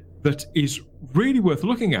question that is really worth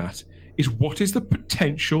looking at is what is the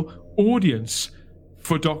potential audience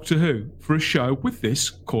for Doctor Who, for a show with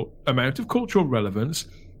this amount of cultural relevance,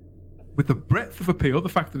 with the breadth of appeal, the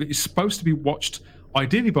fact that it is supposed to be watched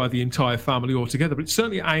ideally by the entire family altogether, but it's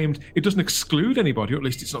certainly it doesn't exclude anybody, or at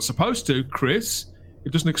least it's not supposed to, Chris.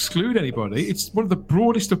 It doesn't exclude anybody. It's one of the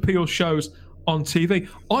broadest appeal shows on TV.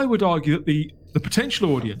 I would argue that the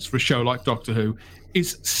potential audience for a show like Doctor Who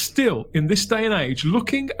is still, in this day and age,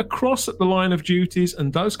 looking across at the Line of Duties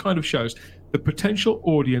and those kind of shows, the potential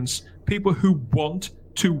audience, people who want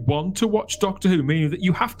to watch Doctor Who, meaning that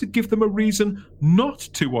you have to give them a reason not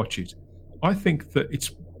to watch it. I think that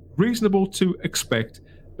it's reasonable to expect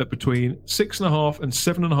that between 6.5 and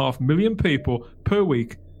 7.5 million people per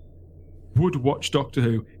week would watch Doctor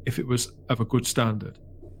Who if it was of a good standard.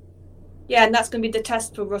 Yeah, and that's going to be the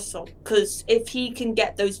test for Russell, because if he can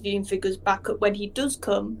get those viewing figures back up when he does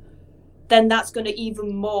come, then that's going to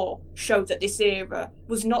even more show that this era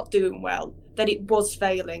was not doing well, that it was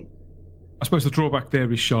failing. I suppose the drawback there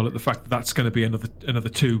is, Charlotte, the fact that that's going to be another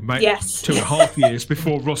 2.5 years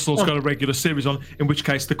before Russell's got a regular series on, in which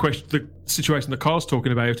case the situation that Kyle's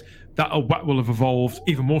talking about, that will have evolved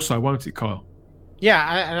even more so, won't it, Kyle?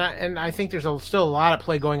 Yeah, and I think there's still a lot of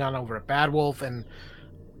play going on over at Bad Wolf, and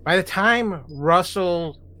by the time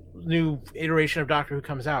Russell's new iteration of Doctor Who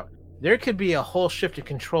comes out, there could be a whole shift of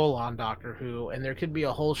control on Doctor Who, and there could be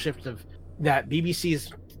a whole shift of that BBC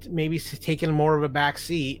is maybe taking more of a back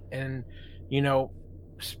seat, and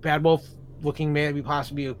Bad Wolf looking maybe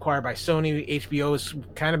possibly acquired by Sony. HBO has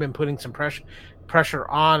kind of been putting some pressure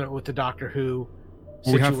on with the Doctor Who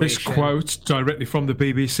situation. We have this quote directly from the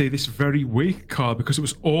BBC this very week, Carl, because it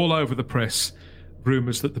was all over the press.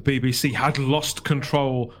 Rumours that the BBC had lost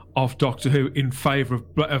control of Doctor Who in favour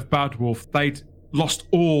of Bad Wolf. They'd lost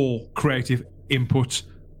all creative input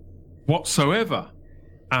whatsoever.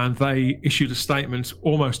 And they issued a statement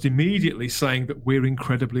almost immediately saying that we're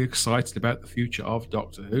incredibly excited about the future of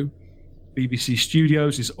Doctor Who. BBC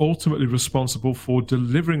Studios is ultimately responsible for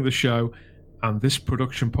delivering the show, and this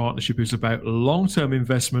production partnership is about long-term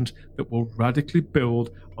investment that will radically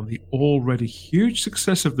build on the already huge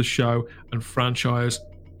success of the show and franchise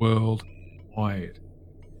worldwide.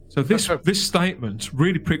 So this statement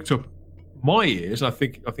really pricked up my ears, and I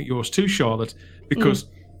think yours too, Charlotte, because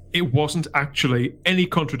it wasn't actually any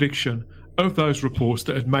contradiction of those reports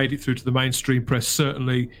that had made it through to the mainstream press,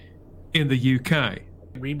 certainly in the UK.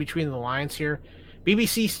 Read between the lines here.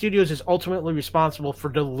 BBC Studios is ultimately responsible for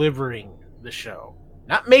delivering the show,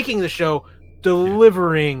 not making the show.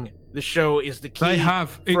 Delivering the show is the key. They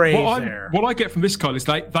have phrase what I get from this, Kyle, is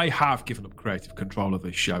they have given up creative control of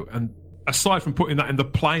this show, and aside from putting that in the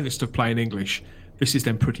plainest of plain English, this is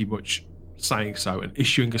them pretty much saying so and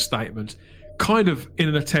issuing a statement, kind of in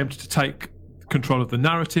an attempt to take control of the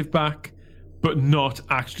narrative back, but not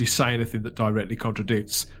actually say anything that directly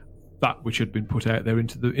contradicts that which had been put out there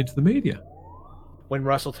into the media. When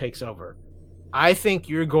Russell takes over, I think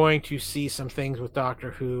you're going to see some things with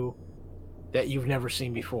Doctor Who that you've never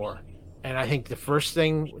seen before. And I think the first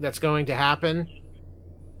thing that's going to happen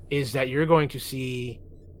is that you're going to see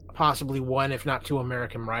possibly one, if not two,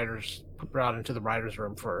 American writers brought into the writer's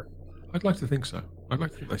room for... I'd like to think so. I'd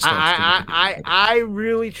like to think they I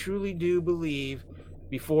really, truly do believe,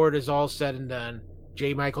 before it is all said and done,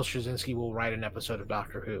 J. Michael Straczynski will write an episode of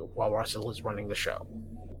Doctor Who while Russell is running the show.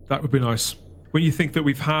 That would be nice. When you think that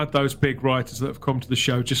we've had those big writers that have come to the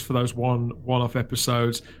show just for those one-off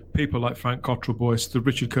episodes, people like Frank Cottrell-Boyce, the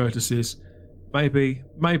Richard Curtises, maybe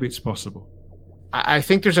it's possible. I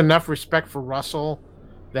think there's enough respect for Russell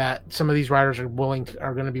that some of these writers are going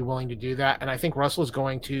to be willing to do that, and I think Russell is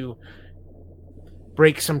going to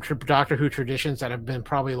break some Doctor Who traditions that have been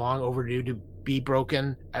probably long overdue to be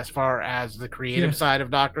broken as far as the creative side of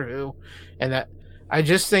Doctor Who, and that I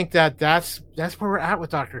just think that that's where we're at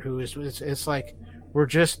with Doctor Who. It's like we're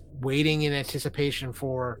just waiting in anticipation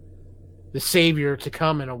for the savior to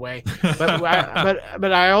come in a way.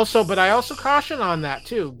 But I also caution on that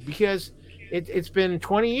too, because it's been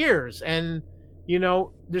 20 years, and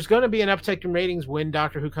there's going to be an uptick in ratings when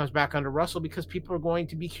Doctor Who comes back under Russell, because people are going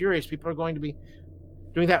to be curious. People are going to be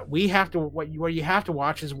doing that, we have to what you have to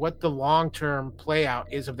watch is what the long-term play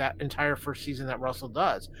out is of that entire first season that Russell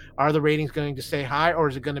does. Are the ratings going to stay high, or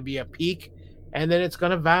is it going to be a peak and then it's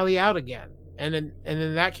going to valley out again? And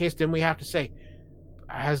in that case, then we have to say,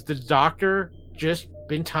 has the Doctor just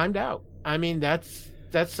been timed out? I mean, that's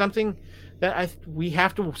something that we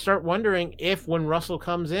have to start wondering if when Russell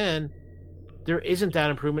comes in, there isn't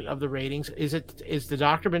that improvement of the ratings. Is the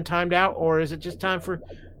Doctor been timed out, or is it just time for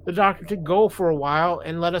the Doctor to go for a while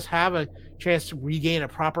and let us have a chance to regain a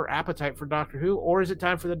proper appetite for Doctor Who? Or is it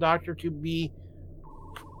time for the Doctor to be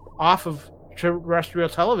off of terrestrial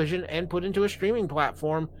television and put into a streaming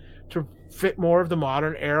platform to fit more of the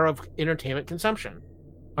modern era of entertainment consumption?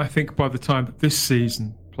 I think by the time that this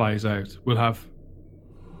season plays out, we'll have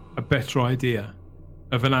a better idea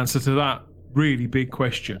of an answer to that really big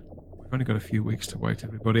question. We've only got a few weeks to wait,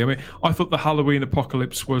 everybody. I mean, I thought the Halloween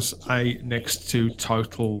Apocalypse was a next to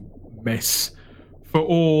total mess for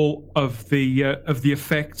all of the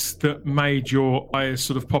effects that made your eyes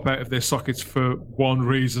sort of pop out of their sockets for one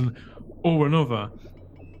reason or another.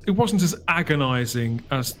 It wasn't as agonizing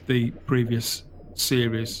as the previous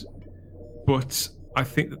series, but I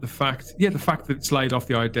think that the fact that it's laid off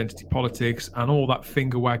the identity politics and all that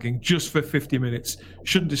finger wagging just for 50 minutes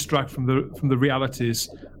shouldn't distract from the realities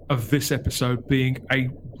of this episode being a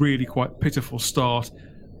really quite pitiful start.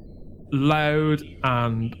 Loud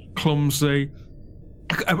and clumsy,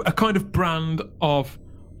 a kind of brand of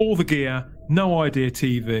all the gear, no idea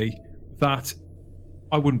TV that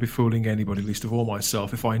I wouldn't be fooling anybody, least of all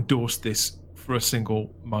myself, if I endorsed this for a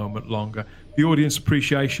single moment longer. The audience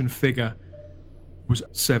appreciation figure was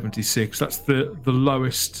 76. That's the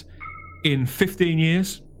lowest in 15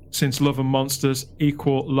 years since Love and Monsters,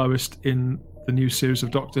 equal lowest in the new series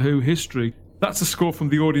of Doctor Who history. That's a score from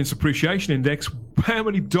the Audience Appreciation Index. How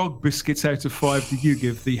many dog biscuits out of 5 do you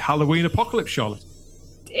give the Halloween Apocalypse, Charlotte?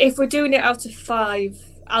 If we're doing it out of 5,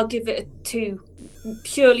 I'll give it a 2,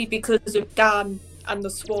 purely because of Dan and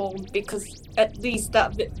the Swarm, because at least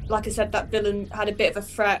that, like I said, that villain had a bit of a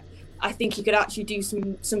threat. I think he could actually do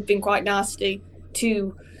something quite nasty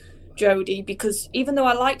to Jodie, because even though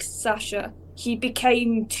I like Sasha, he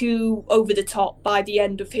became too over the top by the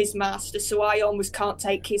end of his master, so I almost can't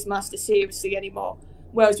take his master seriously anymore.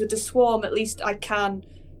 Whereas with the Swarm, at least I can,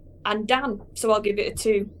 and Dan, so I'll give it a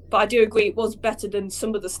 2. But I do agree it was better than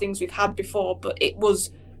some of the things we've had before, but it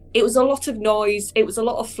was a lot of noise, it was a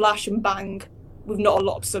lot of flash and bang, with not a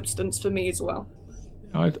lot of substance for me as well.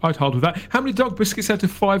 I'd hold with that. How many dog biscuits out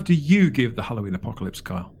of 5 do you give the Halloween Apocalypse,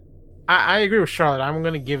 Kyle? I agree with Charlotte. I'm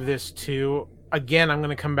going to give this 2. Again, I'm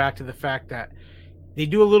going to come back to the fact that they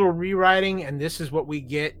do a little rewriting, and this is what we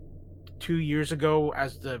get 2 years ago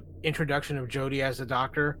as the introduction of Jodie as the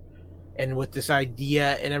Doctor, and with this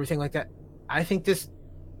idea and everything like that. I think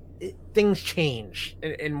things change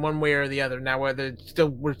in one way or the other. Now, whether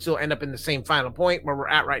we're still end up in the same final point where we're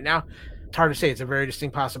at right now, it's hard to say. It's a very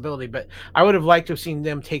distinct possibility, but I would have liked to have seen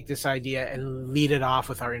them take this idea and lead it off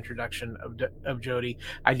with our introduction of Jodie.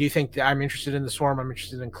 I do think that I'm interested in the Swarm. I'm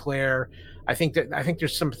interested in Claire. I think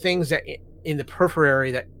there's some things that in the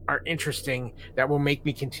periphery that are interesting that will make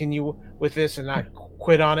me continue with this and not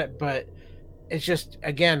quit on it. But it's just,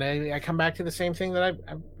 again, I come back to the same thing that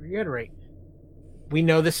I reiterate. We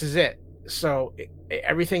know this is it. So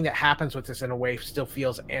everything that happens with this in a way still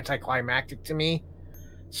feels anticlimactic to me.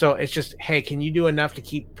 So it's just, hey, can you do enough to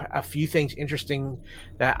keep a few things interesting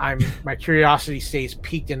that my curiosity stays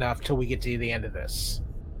piqued enough till we get to the end of this?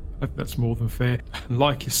 That's more than fair.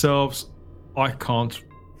 Like yourselves, I can't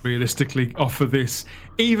realistically offer this.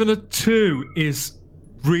 Even a 2 is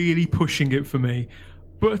really pushing it for me.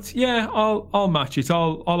 But yeah, I'll match it.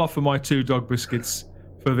 I'll offer my 2 dog biscuits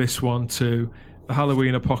for this one too. The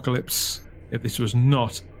Halloween Apocalypse. If this was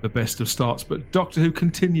not the best of starts, but Doctor Who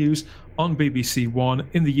continues on BBC One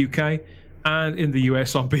in the UK and in the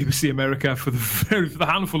US on BBC America for the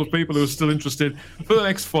handful of people who are still interested for the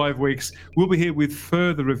next 5 weeks. We'll be here with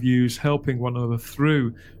further reviews, helping one another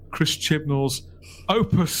through Chris Chibnall's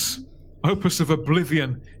opus of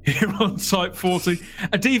oblivion here on Type 40.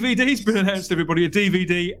 A DVD's been announced, everybody. A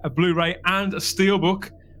DVD, a Blu-ray, and a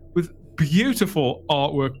Steelbook with beautiful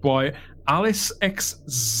artwork by Alice X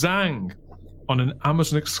Zhang on an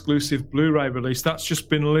Amazon exclusive Blu-ray release. That's just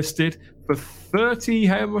been listed for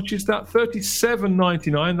how much is that?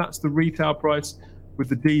 $37.99. That's the retail price. With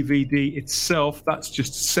the DVD itself, that's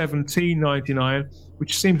just $17.99,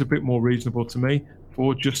 which seems a bit more reasonable to me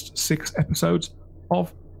for just 6 episodes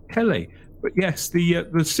of telly. But yes, the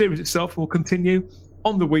series itself will continue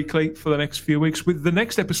on the weekly for the next few weeks with the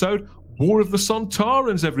next episode, War of the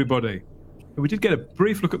Sontarans, everybody. We did get a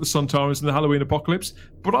brief look at the Sontarans in the Halloween Apocalypse,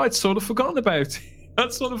 but I'd sort of forgotten about it.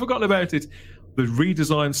 I'd sort of forgotten about it. The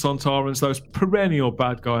redesigned Sontarans, those perennial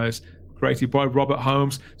bad guys created by Robert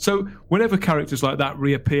Holmes. So whenever characters like that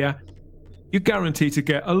reappear, you're guaranteed to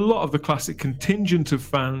get a lot of the classic contingent of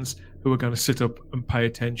fans who are going to sit up and pay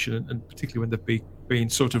attention, and particularly when they've been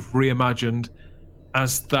sort of reimagined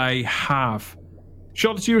as they have.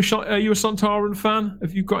 Charlotte, are you a Sontaran fan?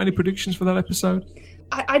 Have you got any predictions for that episode?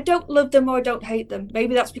 I don't love them or I don't hate them.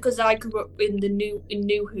 Maybe that's because I grew up in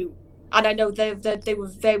New Who, and I know they were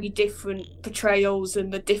very different portrayals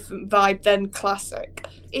and a different vibe than classic.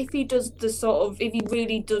 If he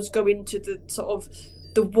really does go into the sort of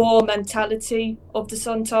the war mentality of the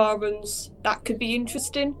Sontarans, that could be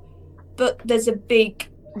interesting. But there's a big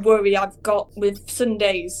worry I've got with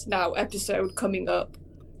Sunday's now episode coming up.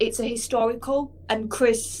 It's a historical, and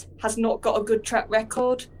Chris has not got a good track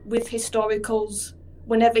record with historicals.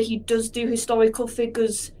 Whenever he does do historical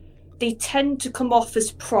figures, they tend to come off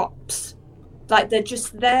as props. Like they're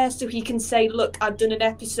just there so he can say, look, I've done an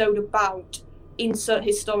episode about insert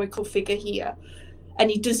historical figure here. And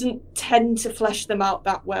he doesn't tend to flesh them out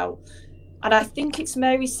that well. And I think it's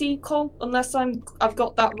Mary Seacole, unless I've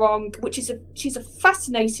got that wrong, she's a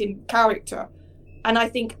fascinating character. And I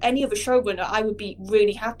think any other showrunner, I would be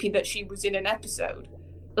really happy that she was in an episode.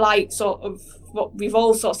 Like sort of what we've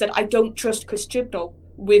all sort of said, I don't trust Chris Chibnall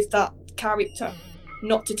with that character,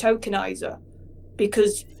 not to tokenize her.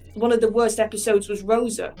 Because one of the worst episodes was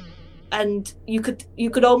Rosa. And you could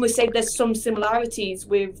almost say there's some similarities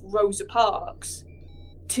with Rosa Parks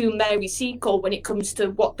to Mary Seacole when it comes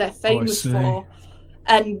to what they're famous for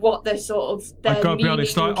and what they're sort of... I've got to be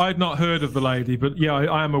honest, I'd not heard of the lady, but yeah,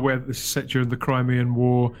 I am aware that this is set during the Crimean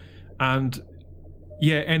War. And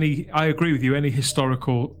yeah, I agree with you, any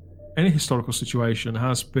historical situation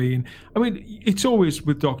has been... I mean, it's always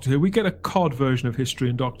with Doctor Who, we get a cod version of history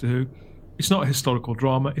in Doctor Who. It's not a historical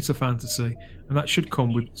drama, it's a fantasy, and that should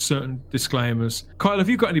come with certain disclaimers. Kyle, have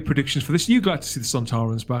you got any predictions for this? Are you glad to see the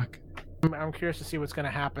Sontarans back? I'm curious to see what's going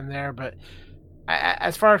to happen there, but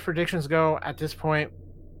as far as predictions go, at this point,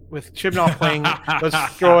 with Chibnall playing,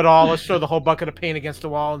 let's throw it all. Let's throw the whole bucket of paint against the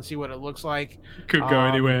wall and see what it looks like. Could go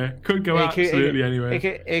anywhere. Could go absolutely anywhere.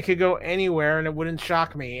 It could go anywhere, and it wouldn't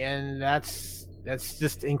shock me. And that's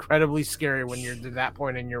just incredibly scary when you're to that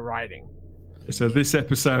point in your writing. So this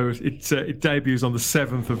episode, it debuts on the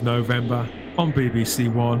 7th of November on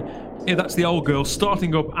BBC One. Yeah, that's the old girl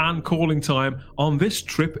starting up and calling time on this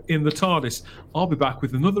trip in the TARDIS. I'll be back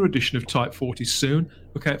with another edition of Type 40 soon.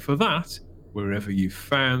 Look out for that wherever you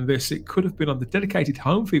found this. It could have been on the dedicated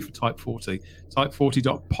home feed for Type 40,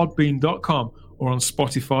 type40.podbean.com, or on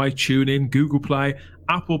Spotify, TuneIn, Google Play,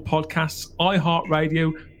 Apple Podcasts,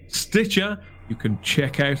 iHeartRadio, Stitcher. You can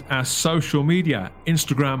check out our social media,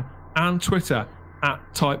 Instagram and Twitter at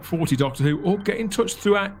Type40 Doctor Who, or get in touch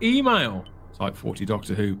through our email,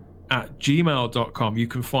 type40doctorwho@gmail.com. You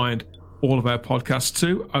can find all of our podcasts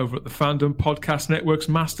too over at the Fandom Podcast Network's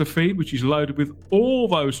master feed, which is loaded with all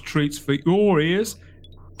those treats for your ears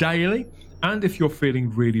daily. And if you're feeling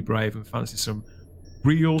really brave and fancy some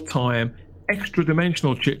real-time,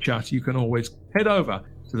 extra-dimensional chit-chat, you can always head over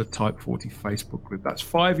to the Type 40 Facebook group. That's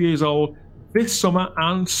 5 years old this summer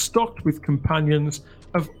and stocked with companions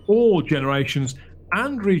of all generations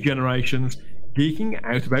and regenerations, geeking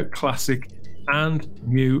out about classic and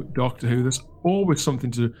new Doctor Who. There's always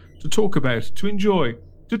something to talk about, to enjoy,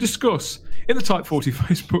 to discuss in the Type 40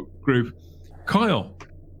 Facebook group. Kyle,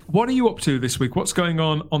 what are you up to this week? What's going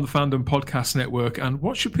on the Fandom Podcast Network, and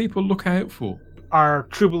what should people look out for? Our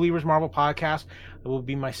True Believers Marvel podcast. It will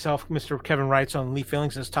be myself, Mr. Kevin Wrights, on Lee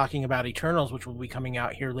Fillings is talking about Eternals, which will be coming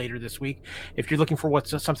out here later this week. If you're looking for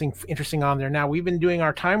what's something interesting on there now, we've been doing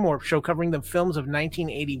our Time Warp show covering the films of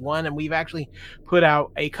 1981, and we've actually put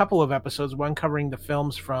out a couple of episodes, one covering the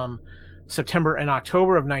films from September and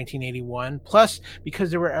October of 1981. Plus,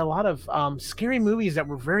 because there were a lot of scary movies that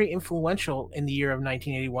were very influential in the year of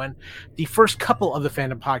 1981, the first couple of the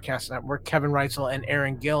Fandom Podcast Network, Kevin Reitzel and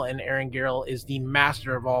Aaron Gill, and Aaron Gill is the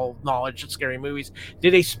master of all knowledge of scary movies,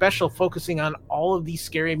 did a special focusing on all of these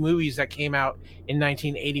scary movies that came out in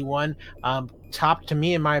 1981. Topped, to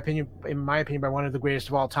me, in my opinion, by one of the greatest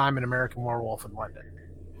of all time, An American Werewolf in London.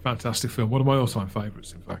 Fantastic film. One of my all-time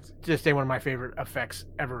favourites, in fact. To this day, one of my favourite effects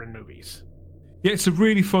ever in movies. Yeah, it's a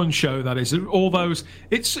really fun show, that is. All those...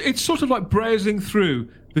 It's sort of like browsing through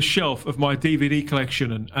the shelf of my DVD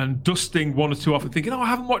collection and dusting one or two off and thinking, I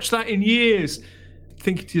haven't watched that in years.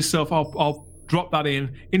 Thinking to yourself, I'll drop that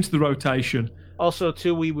into the rotation Also,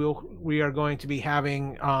 too, we are going to be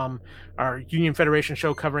having our Union Federation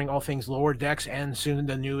show covering all things Lower Decks, and soon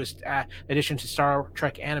the newest addition to Star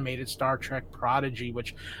Trek Animated, Star Trek Prodigy,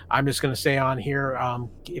 which I'm just going to say on here,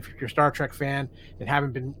 if you're a Star Trek fan and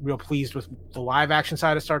haven't been real pleased with the live action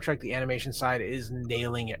side of Star Trek, the animation side is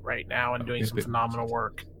nailing it right now and doing some phenomenal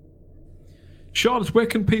work. Charlotte, where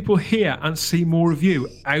can people hear and see more of you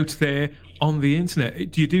out there on the internet?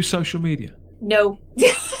 Do you do social media? No.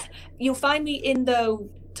 You'll find me in the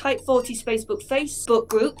Type 40's Facebook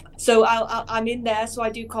group. So I'm in there, so I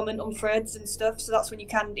do comment on threads and stuff. So that's when you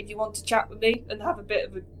can, if you want to chat with me and have a bit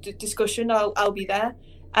of a discussion, I'll be there.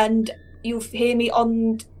 And you'll hear me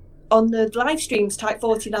on the live streams, Type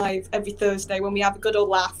 40 Live, every Thursday when we have a good old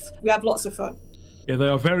laugh. We have lots of fun. Yeah, they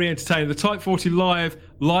are very entertaining. The Type 40 live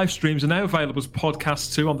streams are now available as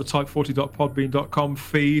podcasts too on the type40.podbean.com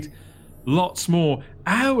feed. Lots more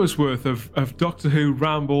hours worth of Doctor Who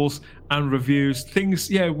rambles and reviews.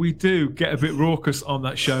 Things, we do get a bit raucous on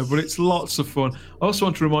that show, but it's lots of fun. I also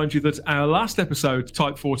want to remind you that our last episode,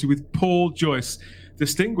 Type 40, with Paul Joyce,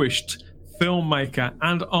 distinguished filmmaker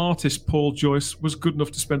and artist Paul Joyce, was good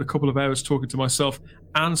enough to spend a couple of hours talking to myself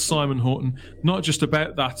and Simon Horton, not just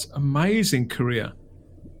about that amazing career,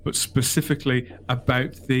 but specifically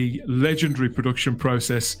about the legendary production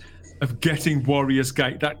process of getting Warriors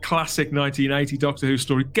Gate, that classic 1980 Doctor Who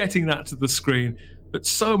story, getting that to the screen, that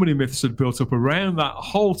so many myths had built up around that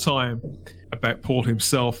whole time about Paul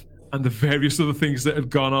himself and the various other things that had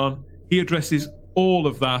gone on. He addresses all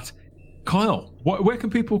of that. Kyle, where can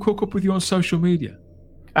people hook up with you on social media?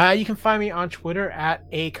 You can find me on Twitter at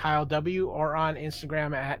 @KyleW or on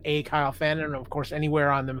Instagram at @KyleFandom, and of course anywhere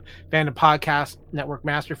on the Fandom Podcast Network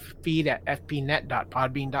master feed at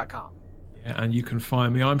fpnet.podbean.com. Yeah, and you can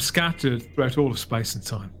find me. I'm scattered throughout all of space and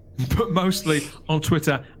time, but mostly on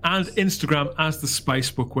Twitter and Instagram as the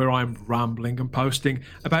Spacebook, where I'm rambling and posting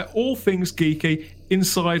about all things geeky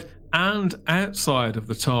inside and outside of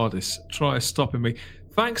the TARDIS. Try stopping me.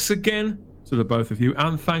 Thanks again to the both of you,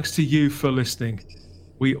 and thanks to you for listening.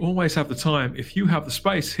 We always have the time. If you have the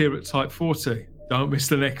space here at Type 40, don't miss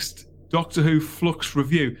the next Doctor Who Flux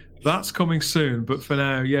review. That's coming soon, but for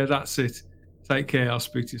now, that's it. Take care. I'll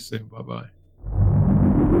speak to you soon. Bye-bye.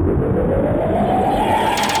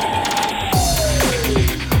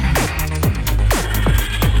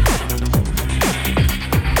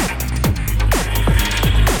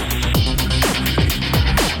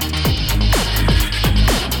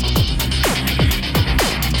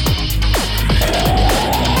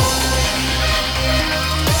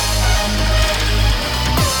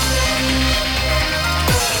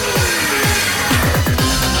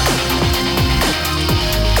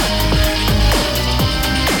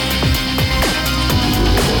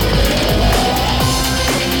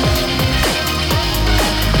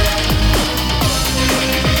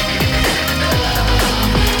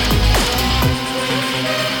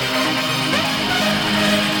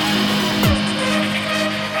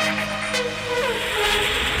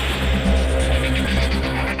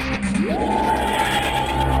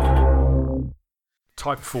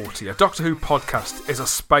 Type 40, a Doctor Who podcast, is a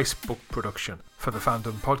Spacebook production for the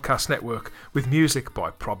Fandom Podcast Network with music by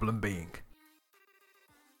Problem Being.